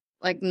him.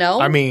 Like, no?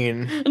 I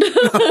mean...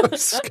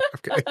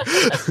 okay.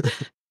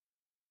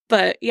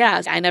 But,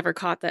 yeah, I never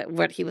caught that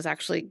what he was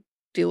actually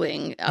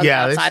doing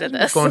outside of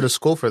this. Going to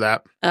school for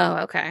that. Oh,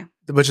 okay.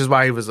 Which is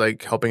why he was,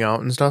 like, helping out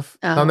and stuff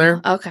down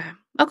there. Okay.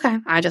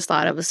 I just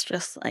thought it was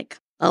just, like,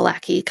 a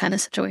lackey kind of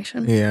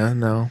situation. Yeah,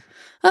 no.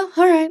 Oh,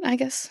 all right. I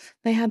guess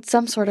they had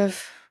some sort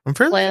of I'm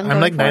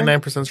like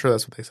 99% sure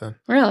that's what they said.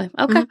 Really?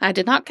 Okay. I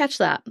did not catch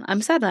that.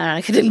 I'm sad that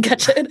I didn't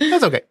catch it.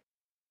 That's okay.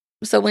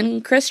 So when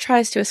Chris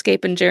tries to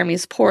escape in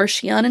Jeremy's Porsche,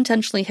 he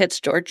unintentionally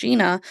hits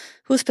Georgina,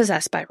 who's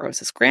possessed by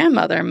Rose's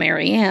grandmother,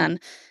 Mary Ann,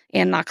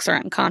 and knocks her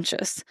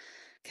unconscious.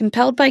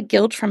 Compelled by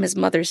guilt from his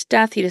mother's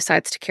death, he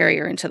decides to carry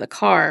her into the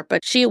car,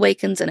 but she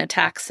awakens and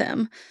attacks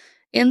him.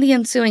 In the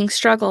ensuing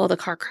struggle, the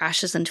car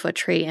crashes into a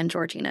tree and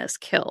Georgina is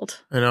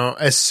killed.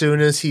 As soon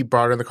as he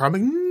brought her in the car, I'm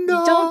like,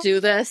 no. Don't do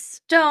this.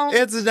 Don't.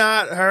 It's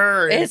not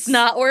her. It's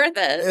not worth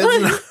it.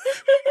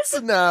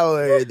 It's not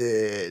worth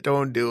it.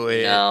 Don't do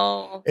it.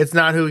 No. It's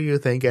not who you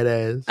think it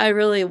is. I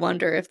really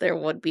wonder if there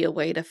would be a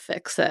way to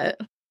fix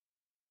it.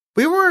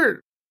 We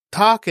were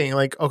talking,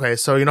 like, okay,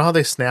 so you know how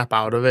they snap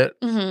out of it?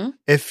 Mm-hmm.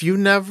 If you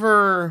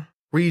never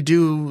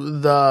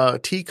redo the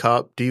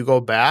teacup, do you go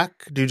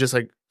back? Do you just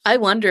like... I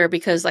wonder,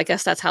 because I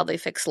guess that's how they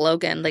fixed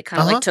Logan. They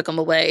kind of like took him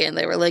away and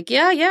they were like,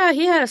 yeah,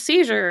 he had a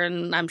seizure.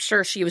 And I'm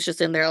sure she was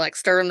just in there like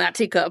stirring that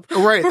teacup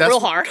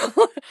real hard.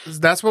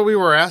 That's what we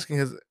were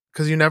asking,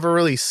 because you never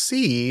really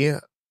see.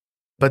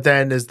 But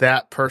then is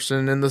that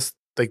person in this,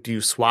 like, do you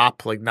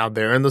swap? Like now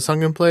they're in the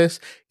sunken place?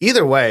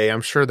 Either way,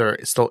 I'm sure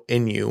they're still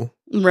in you.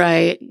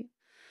 Right.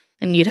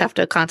 And you'd have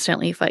to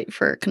constantly fight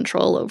for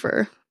control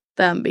over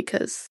them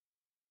because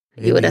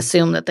you would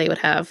assume that they would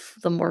have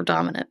the more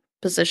dominant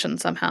position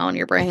somehow in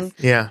your brain.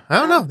 Yeah. I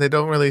don't know. They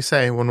don't really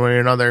say one way or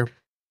another.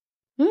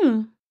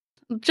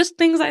 Just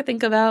things I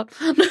think about.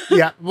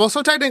 Yeah. Well,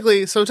 so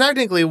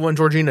technically when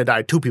Georgina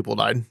died, two people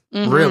died.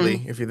 Mm-hmm.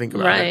 Really, if you think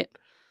about it. Right.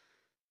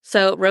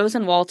 So Rose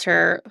and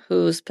Walter,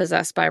 who's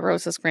possessed by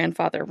Rose's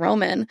grandfather,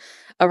 Roman,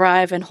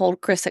 arrive and hold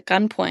Chris at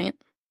gunpoint.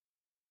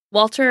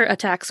 Walter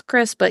attacks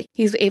Chris, but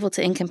he's able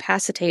to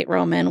incapacitate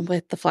Roman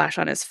with the flash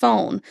on his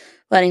phone,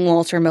 letting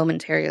Walter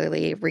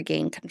momentarily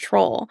regain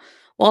control.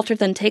 Walter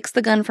then takes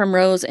the gun from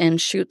Rose and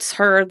shoots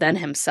her, then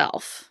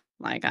himself.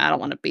 Like, I don't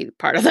want to be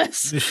part of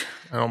this.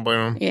 I don't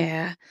blame him.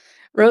 Yeah.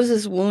 Rose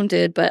is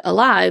wounded but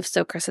alive,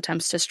 so Chris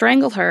attempts to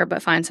strangle her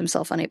but finds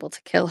himself unable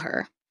to kill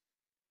her.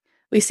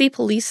 We see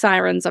police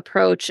sirens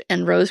approach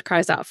and Rose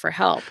cries out for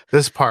help.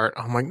 This part,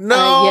 I'm like, no,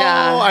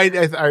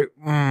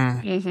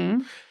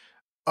 Mm-hmm.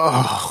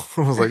 Oh,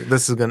 I was like,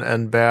 this is going to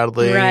end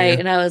badly. Right.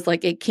 And I was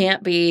like, it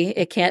can't be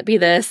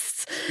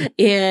this.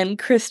 And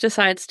Chris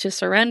decides to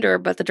surrender,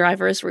 but the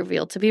driver is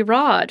revealed to be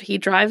Rod. He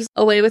drives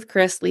away with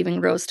Chris, leaving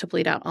Rose to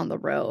bleed out on the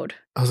road.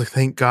 I was like,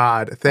 thank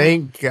God.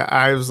 Thank God.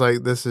 I was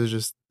like, this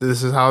is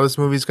how this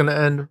movie's going to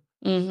end.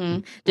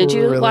 Mm-hmm. Did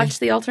you watch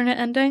the alternate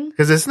ending?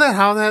 Because isn't that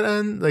how that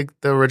ends? Like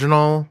the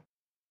original?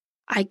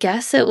 I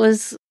guess it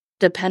was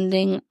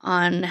depending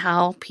on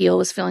how Peele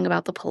was feeling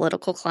about the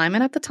political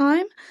climate at the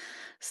time.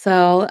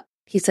 So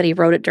he said he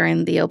wrote it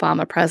during the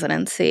Obama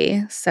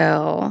presidency.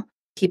 So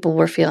people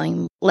were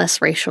feeling less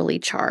racially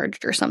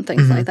charged or some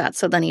things like that.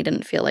 So then he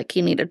didn't feel like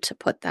he needed to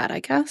put that, I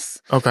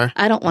guess. Okay.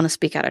 I don't want to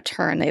speak out of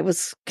turn. It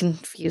was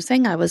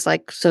confusing. I was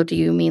like, so do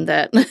you mean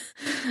that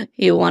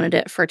you wanted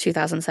it for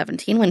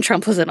 2017 when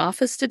Trump was in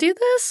office to do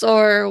this?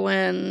 Or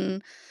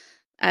when,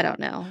 I don't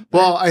know.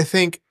 Well, I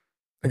think,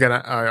 again,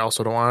 I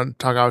also don't want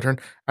to talk out of turn.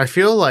 I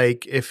feel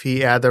like if he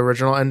had the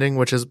original ending,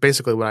 which is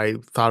basically what I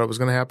thought it was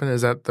going to happen,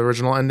 is that the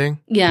original ending?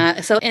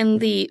 Yeah. So in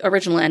the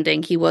original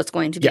ending, he was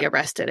going to be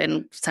arrested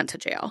and sent to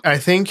jail. I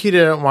think he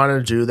didn't want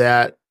to do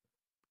that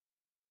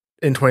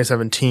in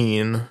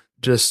 2017,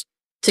 just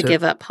to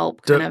give up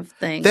hope kind of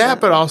thing.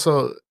 But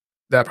also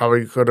that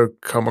probably could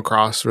have come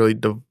across really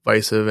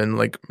divisive and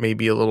like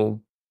maybe a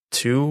little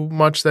too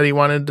much that he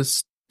wanted to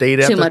state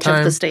at the time. Too much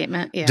of the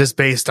statement, yeah. Just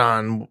based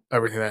on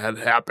everything that had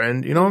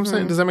happened. You know what I'm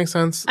saying? Does that make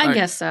sense? I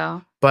guess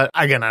so. But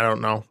again, I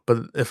don't know.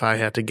 But if I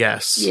had to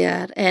guess.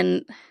 Yeah,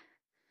 and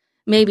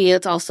maybe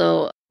it's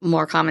also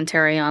more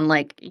commentary on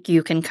like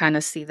you can kind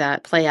of see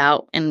that play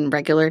out in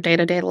regular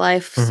day-to-day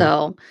life.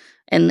 So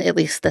in at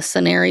least this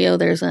scenario,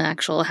 there's an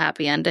actual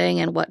happy ending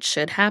and what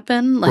should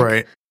happen. Like,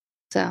 right.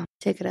 So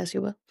take it as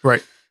you will.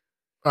 Right.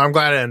 I'm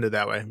glad it ended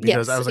that way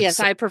because I was like,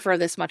 I prefer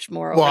this he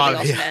prefer the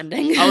alternate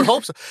ending. I would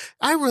hope so.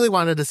 I really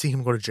wanted to see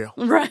him go to jail,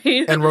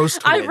 right? And Rose.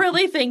 I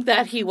really think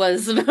that he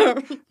was. No.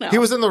 He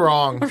was in the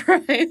wrong.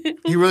 Right.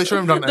 He really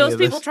shouldn't have done any of this.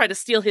 Those people tried to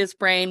steal his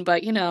brain,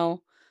 but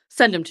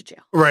send him to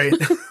jail. Right.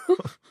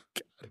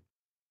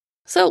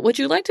 So, would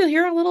you like to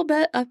hear a little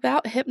bit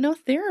about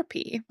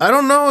hypnotherapy? I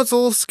don't know. It's a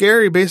little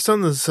scary based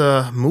on this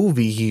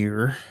movie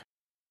here.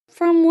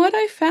 From what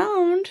I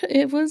found,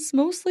 it was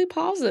mostly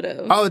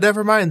positive. Oh,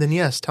 never mind. Then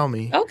yes, tell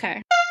me.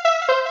 Okay.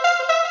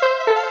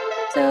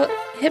 So,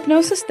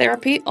 hypnosis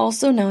therapy,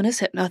 also known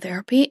as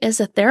hypnotherapy, is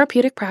a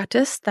therapeutic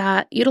practice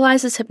that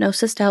utilizes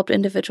hypnosis to help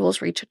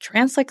individuals reach a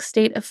trance-like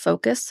state of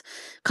focus,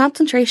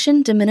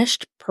 concentration,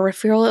 diminished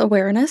peripheral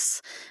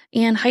awareness,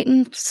 and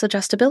heightened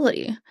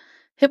suggestibility.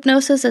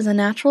 Hypnosis is a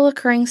natural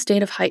occurring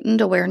state of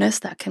heightened awareness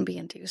that can be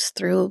induced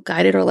through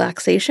guided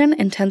relaxation,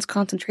 intense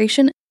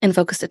concentration, and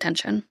focused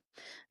attention.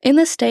 In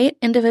this state,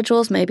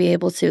 individuals may be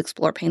able to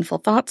explore painful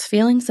thoughts,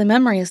 feelings, and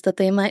memories that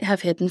they might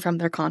have hidden from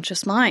their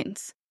conscious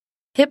minds.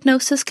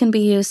 Hypnosis can be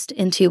used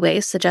in two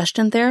ways: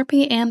 suggestion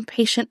therapy and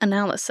patient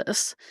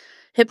analysis.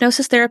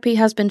 Hypnosis therapy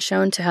has been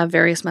shown to have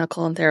various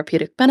medical and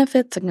therapeutic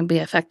benefits and can be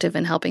effective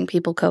in helping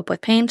people cope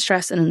with pain,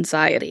 stress, and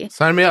anxiety.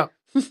 Sign me up.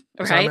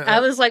 Right? I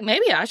was like,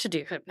 maybe I should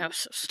do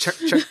hypnosis. Check.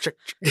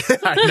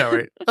 I know,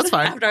 right? That's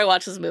fine. After I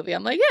watched this movie,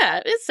 I'm like,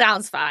 yeah, it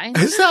sounds fine.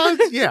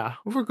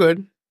 We're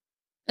good.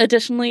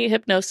 Additionally,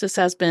 hypnosis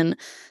has been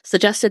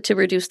suggested to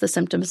reduce the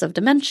symptoms of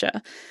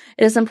dementia.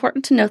 It is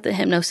important to note that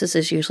hypnosis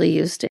is usually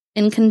used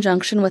in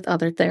conjunction with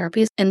other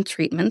therapies and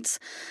treatments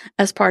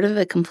as part of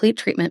a complete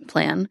treatment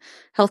plan.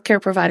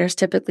 Healthcare providers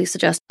typically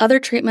suggest other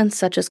treatments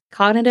such as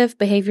cognitive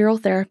behavioral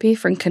therapy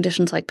for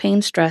conditions like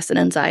pain, stress, and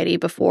anxiety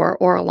before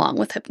or along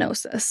with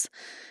hypnosis.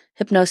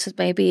 Hypnosis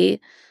may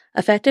be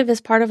effective as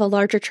part of a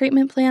larger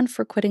treatment plan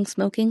for quitting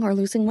smoking or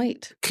losing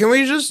weight. Can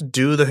we just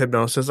do the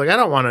hypnosis? Like, I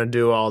don't want to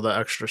do all the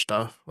extra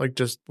stuff. Like,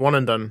 just one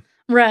and done.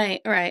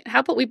 Right. How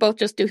about we both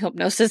just do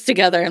hypnosis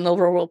together and then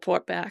we'll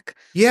report back?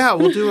 Yeah,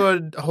 we'll do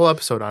a whole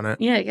episode on it.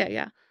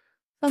 Yeah.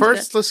 Sounds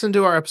First, good. Listen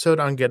to our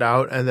episode on Get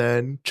Out and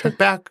then check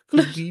back.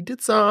 We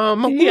did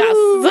some.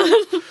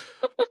 Yes.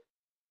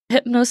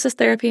 Hypnosis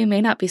therapy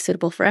may not be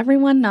suitable for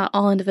everyone. Not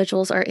all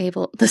individuals are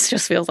able. This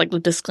just feels like the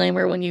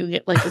disclaimer when you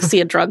get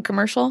see a drug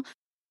commercial.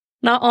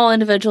 Not all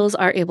individuals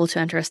are able to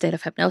enter a state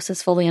of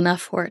hypnosis fully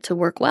enough for it to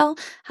work well.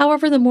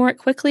 However, the more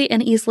quickly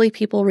and easily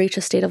people reach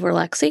a state of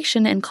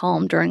relaxation and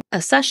calm during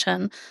a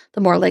session,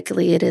 the more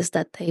likely it is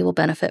that they will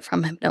benefit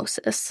from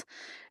hypnosis.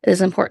 It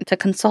is important to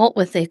consult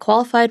with a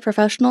qualified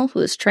professional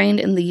who is trained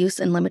in the use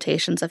and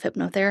limitations of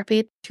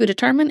hypnotherapy to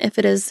determine if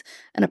it is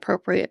an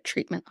appropriate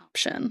treatment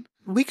option.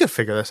 We could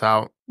figure this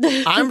out.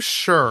 I'm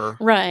sure.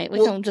 Right.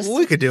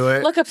 We could do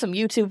it. Look up some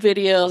YouTube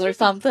videos or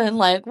something.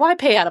 Like, why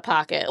pay out of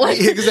pocket?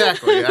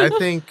 Exactly. I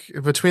think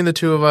between the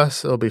two of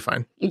us, it'll be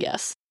fine.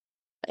 Yes.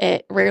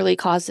 It rarely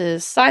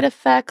causes side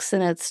effects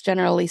and it's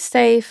generally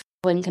safe.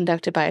 when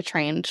conducted by a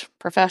trained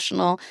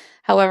professional.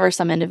 However,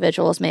 some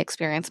individuals may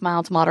experience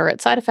mild to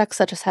moderate side effects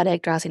such as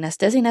headache, drowsiness,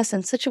 dizziness,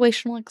 and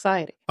situational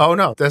anxiety. Oh,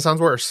 no. That sounds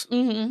worse.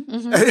 Knowing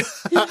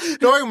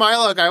my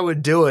luck, I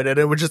would do it, and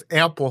it would just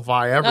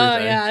amplify everything.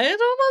 Oh, yeah. It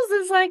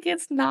almost is like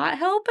it's not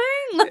helping.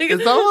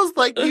 It's almost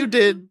like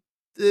it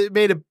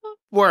made it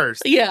worse.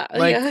 Yeah.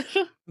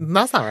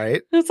 That's not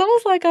right. It's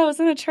almost like I was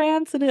in a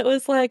trance, and it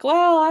was like,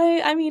 well,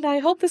 I mean, I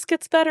hope this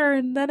gets better,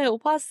 and then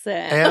it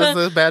wasn't. And it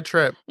was a bad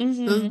trip. This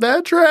is a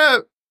bad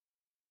trip.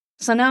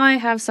 So now I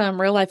have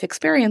some real-life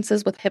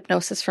experiences with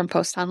hypnosis from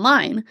Post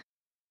Online.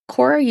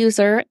 Quora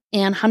user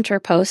Ann Hunter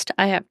post,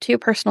 I have 2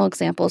 personal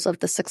examples of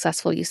the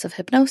successful use of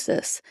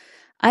hypnosis.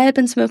 I had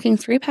been smoking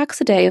 3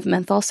 packs a day of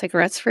menthol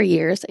cigarettes for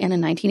years, and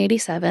in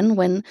 1987,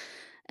 when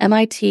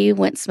MIT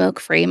went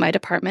smoke-free, my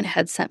department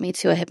had sent me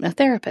to a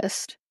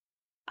hypnotherapist.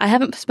 I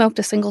haven't smoked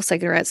a single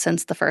cigarette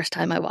since the first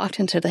time I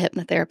walked into the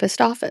hypnotherapist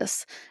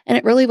office, and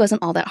it really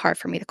wasn't all that hard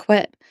for me to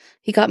quit.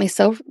 He got me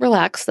so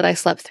relaxed that I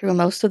slept through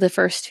most of the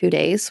first 2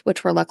 days,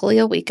 which were luckily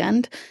a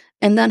weekend,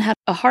 and then had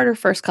a harder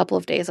first couple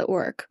of days at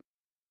work.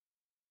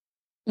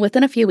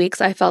 Within a few weeks,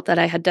 I felt that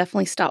I had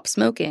definitely stopped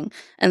smoking,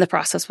 and the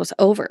process was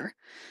over.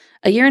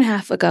 A year and a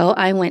half ago,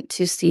 I went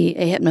to see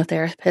a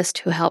hypnotherapist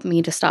who helped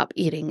me to stop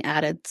eating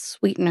added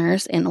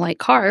sweeteners and white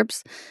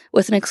carbs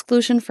with an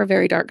exclusion for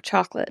very dark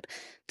chocolate.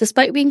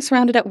 Despite being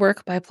surrounded at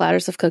work by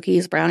platters of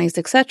cookies, brownies,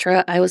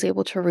 etc., I was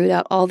able to root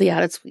out all the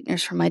added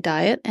sweeteners from my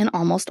diet and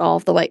almost all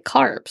of the white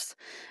carbs.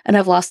 And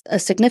I've lost a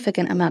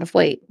significant amount of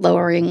weight,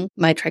 lowering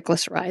my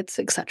triglycerides,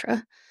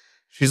 etc.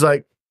 She's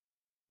like,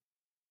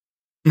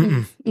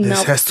 this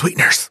Nope. has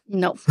sweeteners.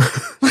 Nope.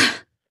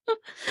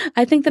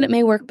 I think that it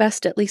may work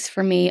best, at least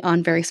for me,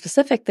 on very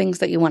specific things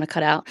that you want to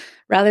cut out,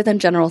 rather than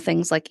general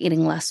things like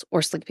eating less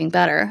or sleeping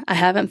better. I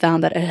haven't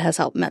found that it has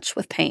helped much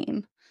with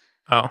pain.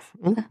 Oh,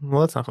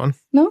 well, that's not fun.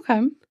 No,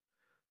 okay.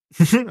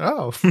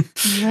 Oh.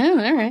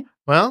 Yeah, all right.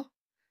 Well,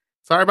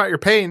 sorry about your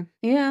pain.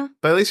 Yeah.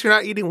 But at least you're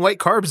not eating white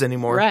carbs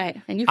anymore.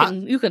 Right. And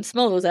you can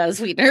smell those as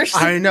sweeteners.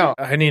 I know.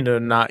 I need to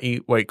not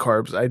eat white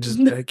carbs. I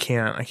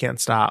can't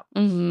stop.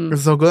 Mm-hmm.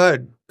 It's so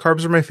good.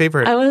 Carbs are my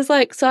favorite. I was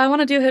like, so I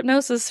want to do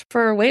hypnosis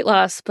for weight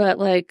loss,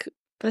 but I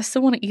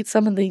still want to eat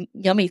some of the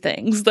yummy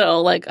things,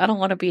 though. Like, I don't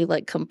want to be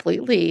like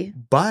completely.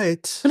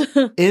 But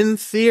in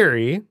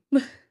theory,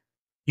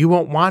 you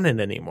won't want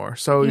it anymore.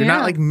 So you're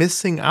not like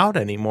missing out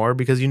anymore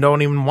because you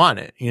don't even want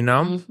it, you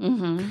know?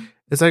 Mm-hmm.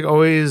 It's like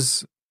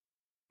always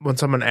when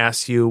someone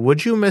asks you,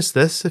 would you miss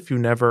this if you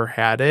never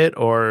had it?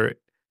 Or,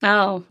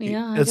 oh,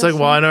 yeah. It's like,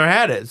 well, I never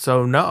had it.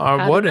 So no,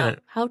 I wouldn't.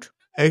 How true.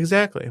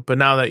 Exactly. But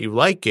now that you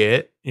like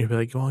it, you'd be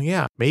like, well,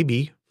 yeah,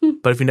 maybe.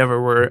 But if you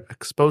never were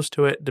exposed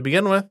to it to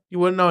begin with, you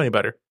wouldn't know any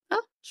better.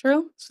 Oh,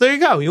 true. So there you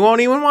go. You won't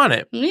even want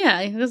it.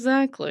 Yeah,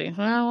 exactly.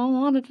 I won't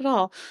want it at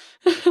all.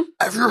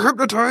 If you're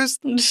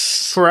hypnotized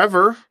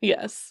forever.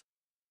 Yes.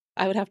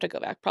 I would have to go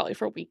back probably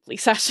for weekly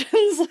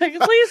sessions. Like,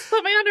 please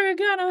put me under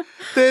again.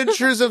 The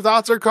intrusive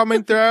thoughts are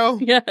coming through.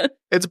 Yeah.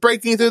 It's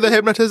breaking through the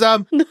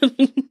hypnotism.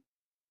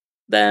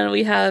 Then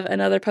we have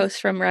another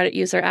post from Reddit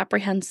user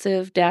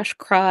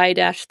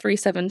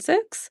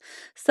apprehensive-cry-376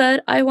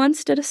 said, I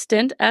once did a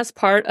stint as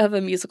part of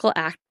a musical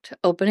act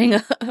opening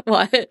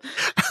what?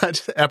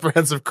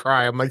 Apprehensive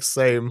cry. I'm like,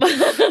 same.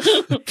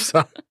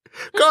 So,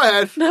 go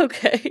ahead.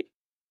 Okay.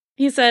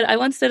 He said, I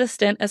once did a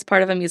stint as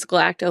part of a musical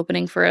act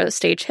opening for a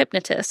stage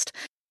hypnotist.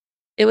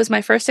 It was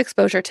my first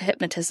exposure to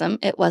hypnotism.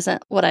 It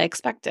wasn't what I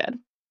expected.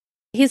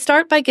 He'd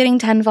start by getting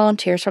 10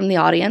 volunteers from the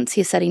audience.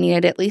 He said he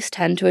needed at least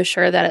 10 to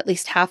assure that at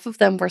least half of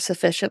them were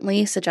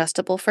sufficiently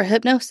suggestible for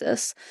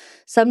hypnosis.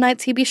 Some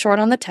nights he'd be short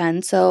on the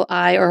 10, so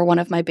I or one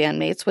of my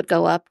bandmates would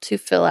go up to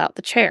fill out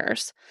the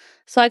chairs.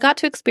 So I got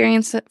to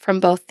experience it from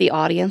both the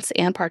audience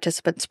and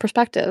participants'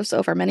 perspectives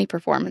over many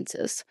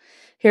performances.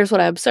 Here's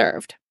what I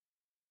observed.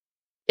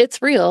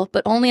 It's real,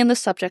 but only in the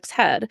subject's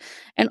head,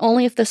 and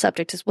only if the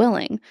subject is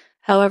willing.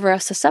 However, a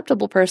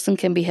susceptible person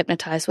can be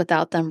hypnotized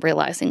without them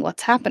realizing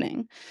what's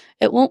happening.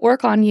 It won't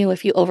work on you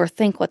if you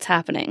overthink what's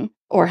happening,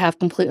 or have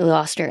completely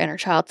lost your inner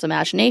child's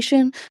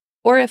imagination,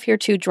 or if you're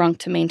too drunk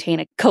to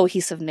maintain a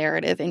cohesive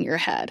narrative in your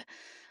head.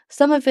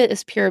 Some of it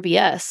is pure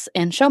BS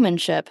and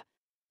showmanship.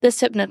 This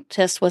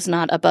hypnotist was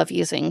not above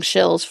using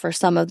shills for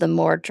some of the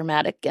more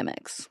dramatic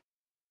gimmicks.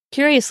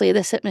 Curiously,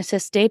 this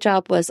hypnotist's day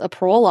job was a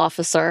parole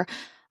officer.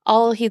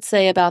 All he'd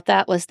say about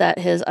that was that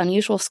his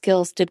unusual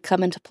skills did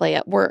come into play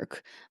at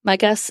work. My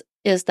guess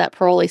is that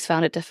parolees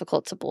found it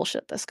difficult to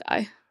bullshit this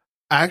guy.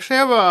 I actually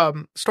have a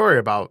story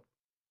about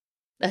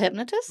the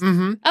hypnotist?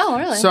 Mm-hmm. Oh,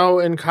 really? So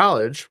in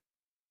college,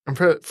 I'm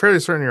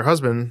fairly certain your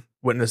husband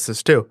witnessed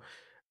this too.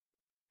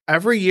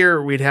 Every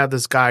year we'd have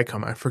this guy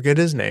come. I forget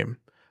his name,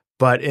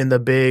 but in the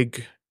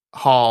big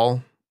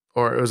hall,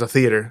 or it was a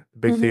theater,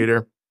 big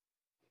theater,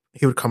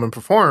 he would come and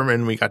perform,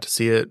 and we got to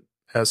see it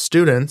as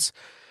students.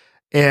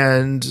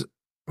 And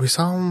we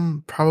saw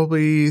him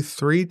probably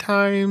 3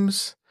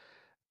 times,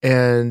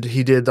 and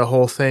he did the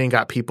whole thing,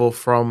 got people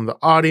from the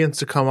audience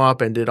to come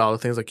up and did all the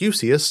things like, you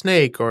see a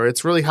snake, or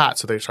it's really hot.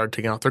 So they started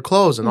taking off their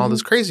clothes and all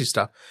this crazy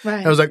stuff.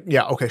 Right. I was like,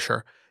 yeah, okay,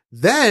 sure.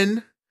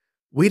 Then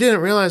We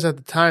didn't realize at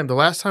the time, the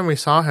last time we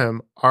saw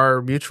him,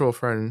 our mutual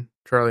friend,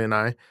 Charlie and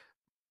I,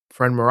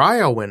 friend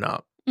Mariah went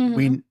up. Mhm.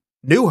 We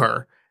knew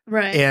her.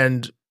 Right.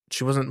 And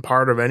she wasn't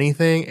part of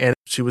anything. And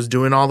she was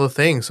doing all the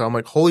things. So I'm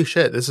like, holy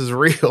shit, this is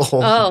real.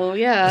 Oh,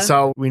 yeah.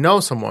 So we know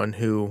someone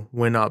who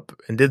went up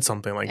and did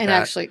something like and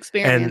that. actually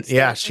experienced And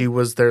yeah, it. she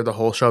was there the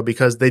whole show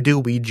because they do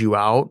weed you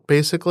out,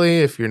 basically,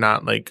 if you're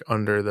not like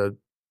under the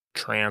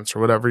trance or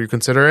whatever you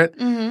consider it.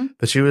 Mm-hmm.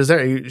 But she was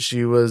there.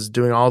 She was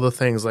doing all the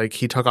things. Like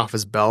he took off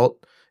his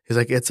belt. He's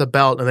like, it's a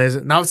belt.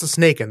 And now it's a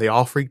snake. And they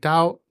all freaked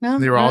out. No,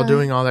 They were all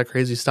doing all that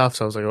crazy stuff.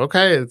 So I was like,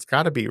 okay, it's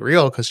got to be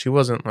real because she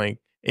wasn't like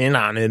in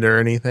on it or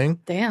anything.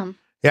 Damn.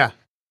 Yeah.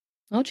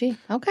 Oh, gee.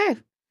 Okay.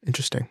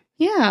 Interesting.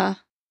 Yeah.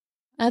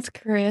 That's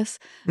curious.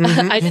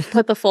 Mhm. I didn't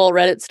put the full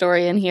Reddit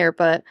story in here,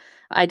 but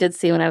I did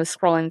see when I was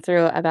scrolling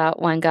through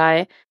about one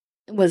guy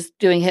was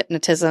doing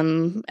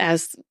hypnotism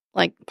as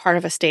like part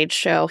of a stage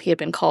show. He had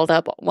been called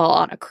up while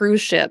on a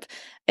cruise ship,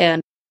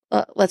 and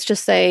let's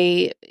just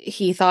say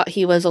he thought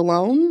he was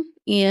alone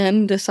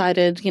and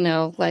decided,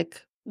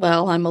 like,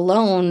 well, I'm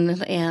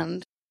alone,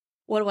 and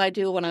what do I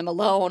do when I'm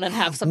alone and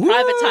have some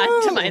private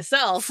time to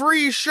myself?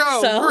 Free show.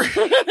 So,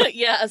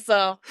 yeah,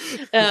 so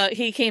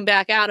he came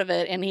back out of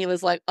it and he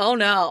was like, oh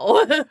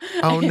no.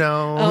 Oh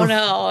no. Oh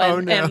no. Oh,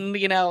 And,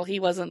 no. and,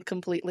 he wasn't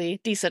completely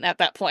decent at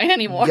that point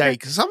anymore.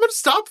 Yikes. Someone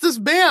stop this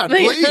man,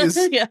 please.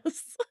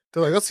 Yes.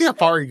 They're like, let's see how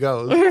far he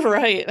goes.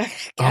 Right. I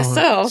guess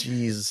so.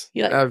 Jeez.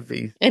 Yeah. That'd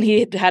be... And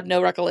he had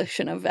no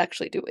recollection of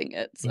actually doing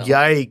it. So.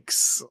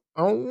 Yikes.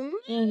 Oh no.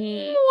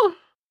 Mm-hmm.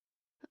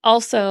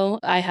 Also,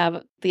 I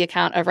have the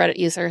account of Reddit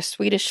user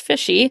Swedish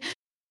Fishy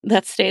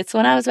that states,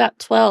 when I was about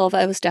 12,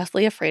 I was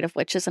deathly afraid of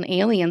witches and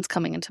aliens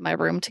coming into my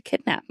room to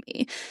kidnap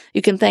me.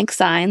 You can thank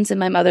Signs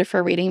and my mother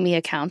for reading me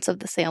accounts of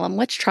the Salem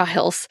witch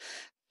trials.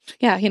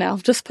 Yeah,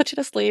 just put you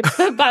to sleep.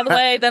 By the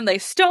way, then they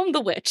stoned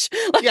the witch.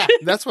 Yeah,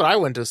 that's what I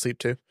went to sleep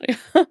to.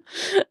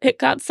 It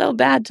got so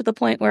bad to the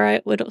point where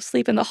I would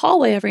sleep in the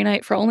hallway every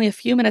night for only a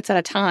few minutes at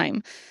a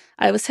time.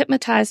 I was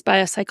hypnotized by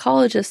a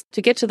psychologist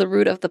to get to the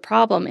root of the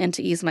problem and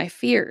to ease my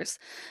fears.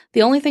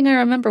 The only thing I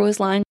remember was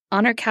lying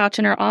on her couch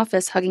in her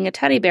office hugging a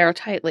teddy bear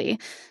tightly.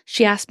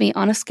 She asked me,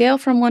 on a scale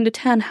from 1 to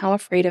 10, how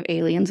afraid of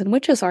aliens and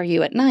witches are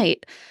you at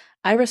night?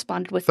 I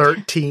responded with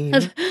 13.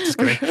 Just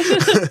kidding.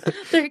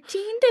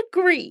 13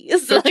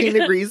 degrees. 13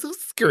 degrees of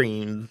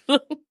scream,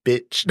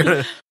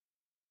 bitch.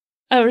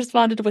 I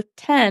responded with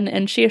 10,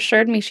 and she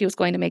assured me she was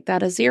going to make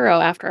that a 0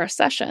 after our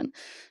session.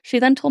 She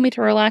then told me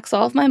to relax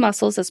all of my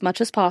muscles as much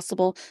as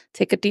possible,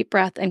 take a deep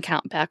breath, and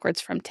count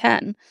backwards from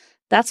 10.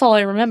 That's all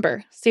I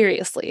remember.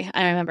 Seriously.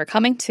 I remember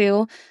coming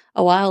to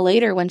a while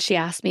later when she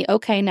asked me,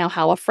 okay, now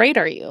how afraid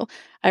are you?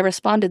 I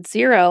responded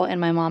 0,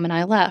 and my mom and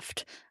I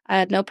left. I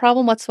had no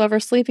problem whatsoever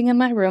sleeping in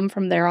my room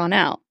from there on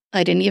out.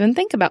 I didn't even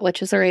think about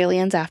witches or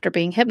aliens after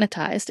being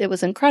hypnotized. It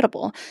was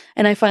incredible.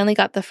 And I finally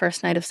got the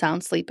first night of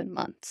sound sleep in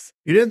months.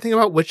 You didn't think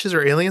about witches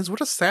or aliens? What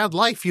a sad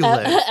life you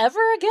live.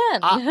 Ever again.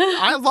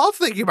 I love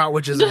thinking about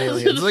witches and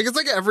aliens. It's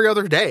like every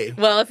other day.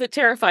 Well, if it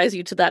terrifies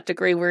you to that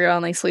degree where you're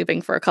only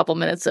sleeping for a couple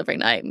minutes every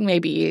night,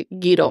 maybe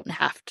you don't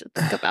have to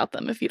think about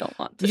them if you don't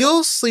want to.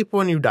 You'll sleep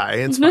when you die.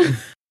 It's fine.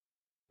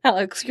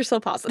 Alex, you're so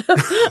positive.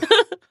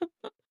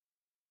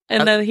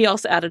 And then he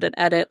also added an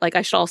edit. Like,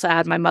 I should also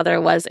add, my mother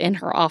was in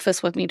her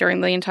office with me during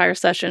the entire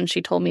session.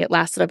 She told me it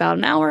lasted about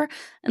an hour.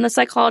 And the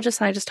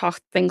psychologist and I just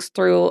talked things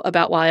through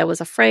about why I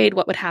was afraid,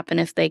 what would happen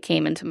if they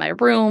came into my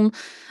room.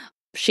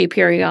 She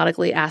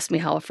periodically asked me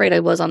how afraid I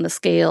was on the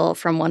scale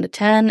from 1 to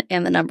 10,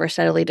 and the number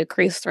steadily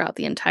decreased throughout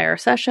the entire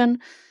session.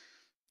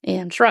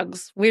 And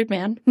shrugs. Weird,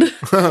 man.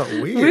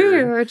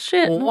 Weird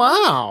shit.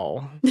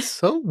 Wow.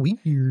 So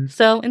weird.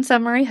 So, in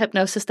summary,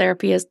 hypnosis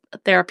therapy is a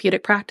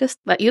therapeutic practice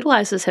that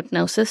utilizes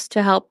hypnosis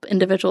to help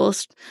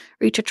individuals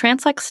reach a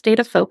trance-like state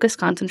of focus,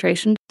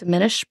 concentration,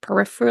 diminish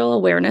peripheral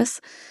awareness,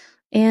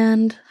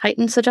 and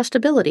heighten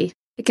suggestibility.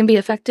 It can be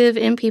effective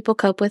in people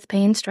cope with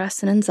pain,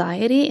 stress, and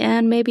anxiety,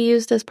 and may be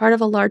used as part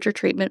of a larger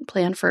treatment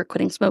plan for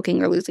quitting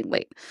smoking or losing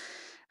weight.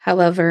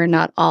 However,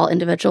 not all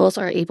individuals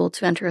are able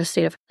to enter a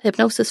state of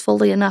hypnosis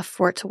fully enough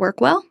for it to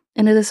work well,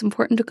 and it is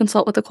important to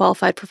consult with a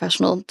qualified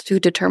professional to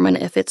determine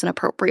if it's an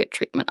appropriate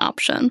treatment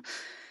option.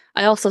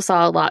 I also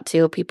saw a lot,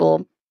 too,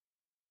 people,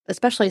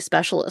 especially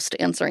specialists,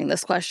 answering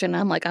this question.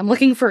 I'm like, I'm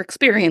looking for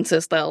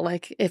experiences, though.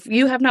 Like, if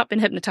you have not been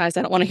hypnotized,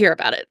 I don't want to hear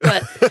about it.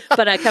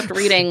 But I kept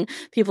reading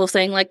people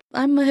saying, like,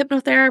 I'm a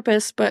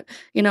hypnotherapist, but,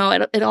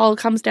 it all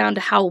comes down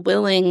to how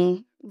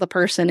willing the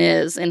person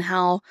is and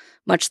how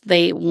much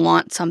they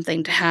want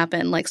something to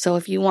happen. Like, so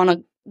if you want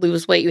to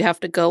lose weight, you have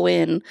to go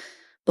in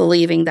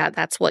believing that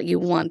that's what you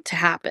want to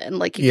happen.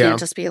 Like, you can't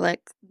just be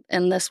like,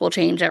 and this will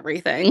change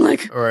everything.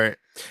 Like, right.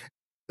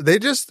 They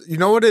just, you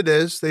know what it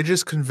is? They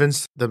just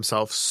convinced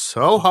themselves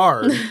so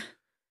hard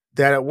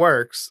that it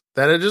works,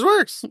 that it just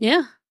works.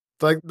 Yeah.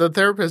 Like, the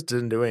therapist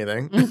didn't do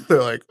anything.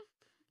 They're like,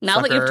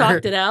 now that you've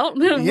talked it out,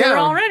 we're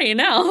all ready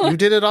now. You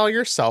did it all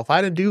yourself.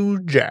 I didn't do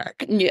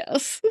jack.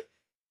 Yes.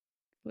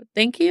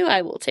 Thank you.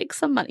 I will take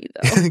some money,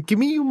 though. Give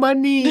me your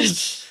money.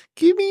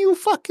 Give me your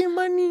fucking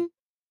money.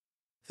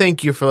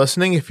 Thank you for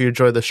listening. If you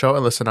enjoyed the show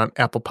and listen on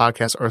Apple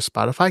Podcasts or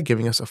Spotify,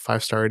 giving us a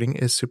 5-star rating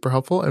is super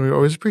helpful, and we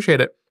always appreciate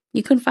it.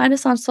 You can find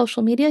us on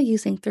social media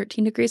using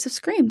 13 Degrees of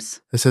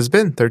Screams. This has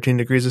been 13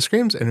 Degrees of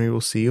Screams, and we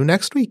will see you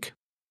next week.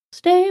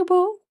 Stay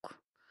woke.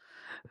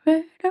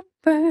 Stay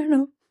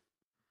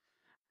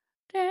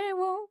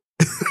woke.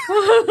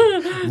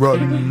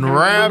 Run,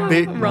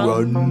 rabbit,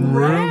 run,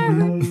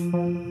 rabbit.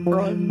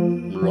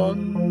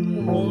 Run.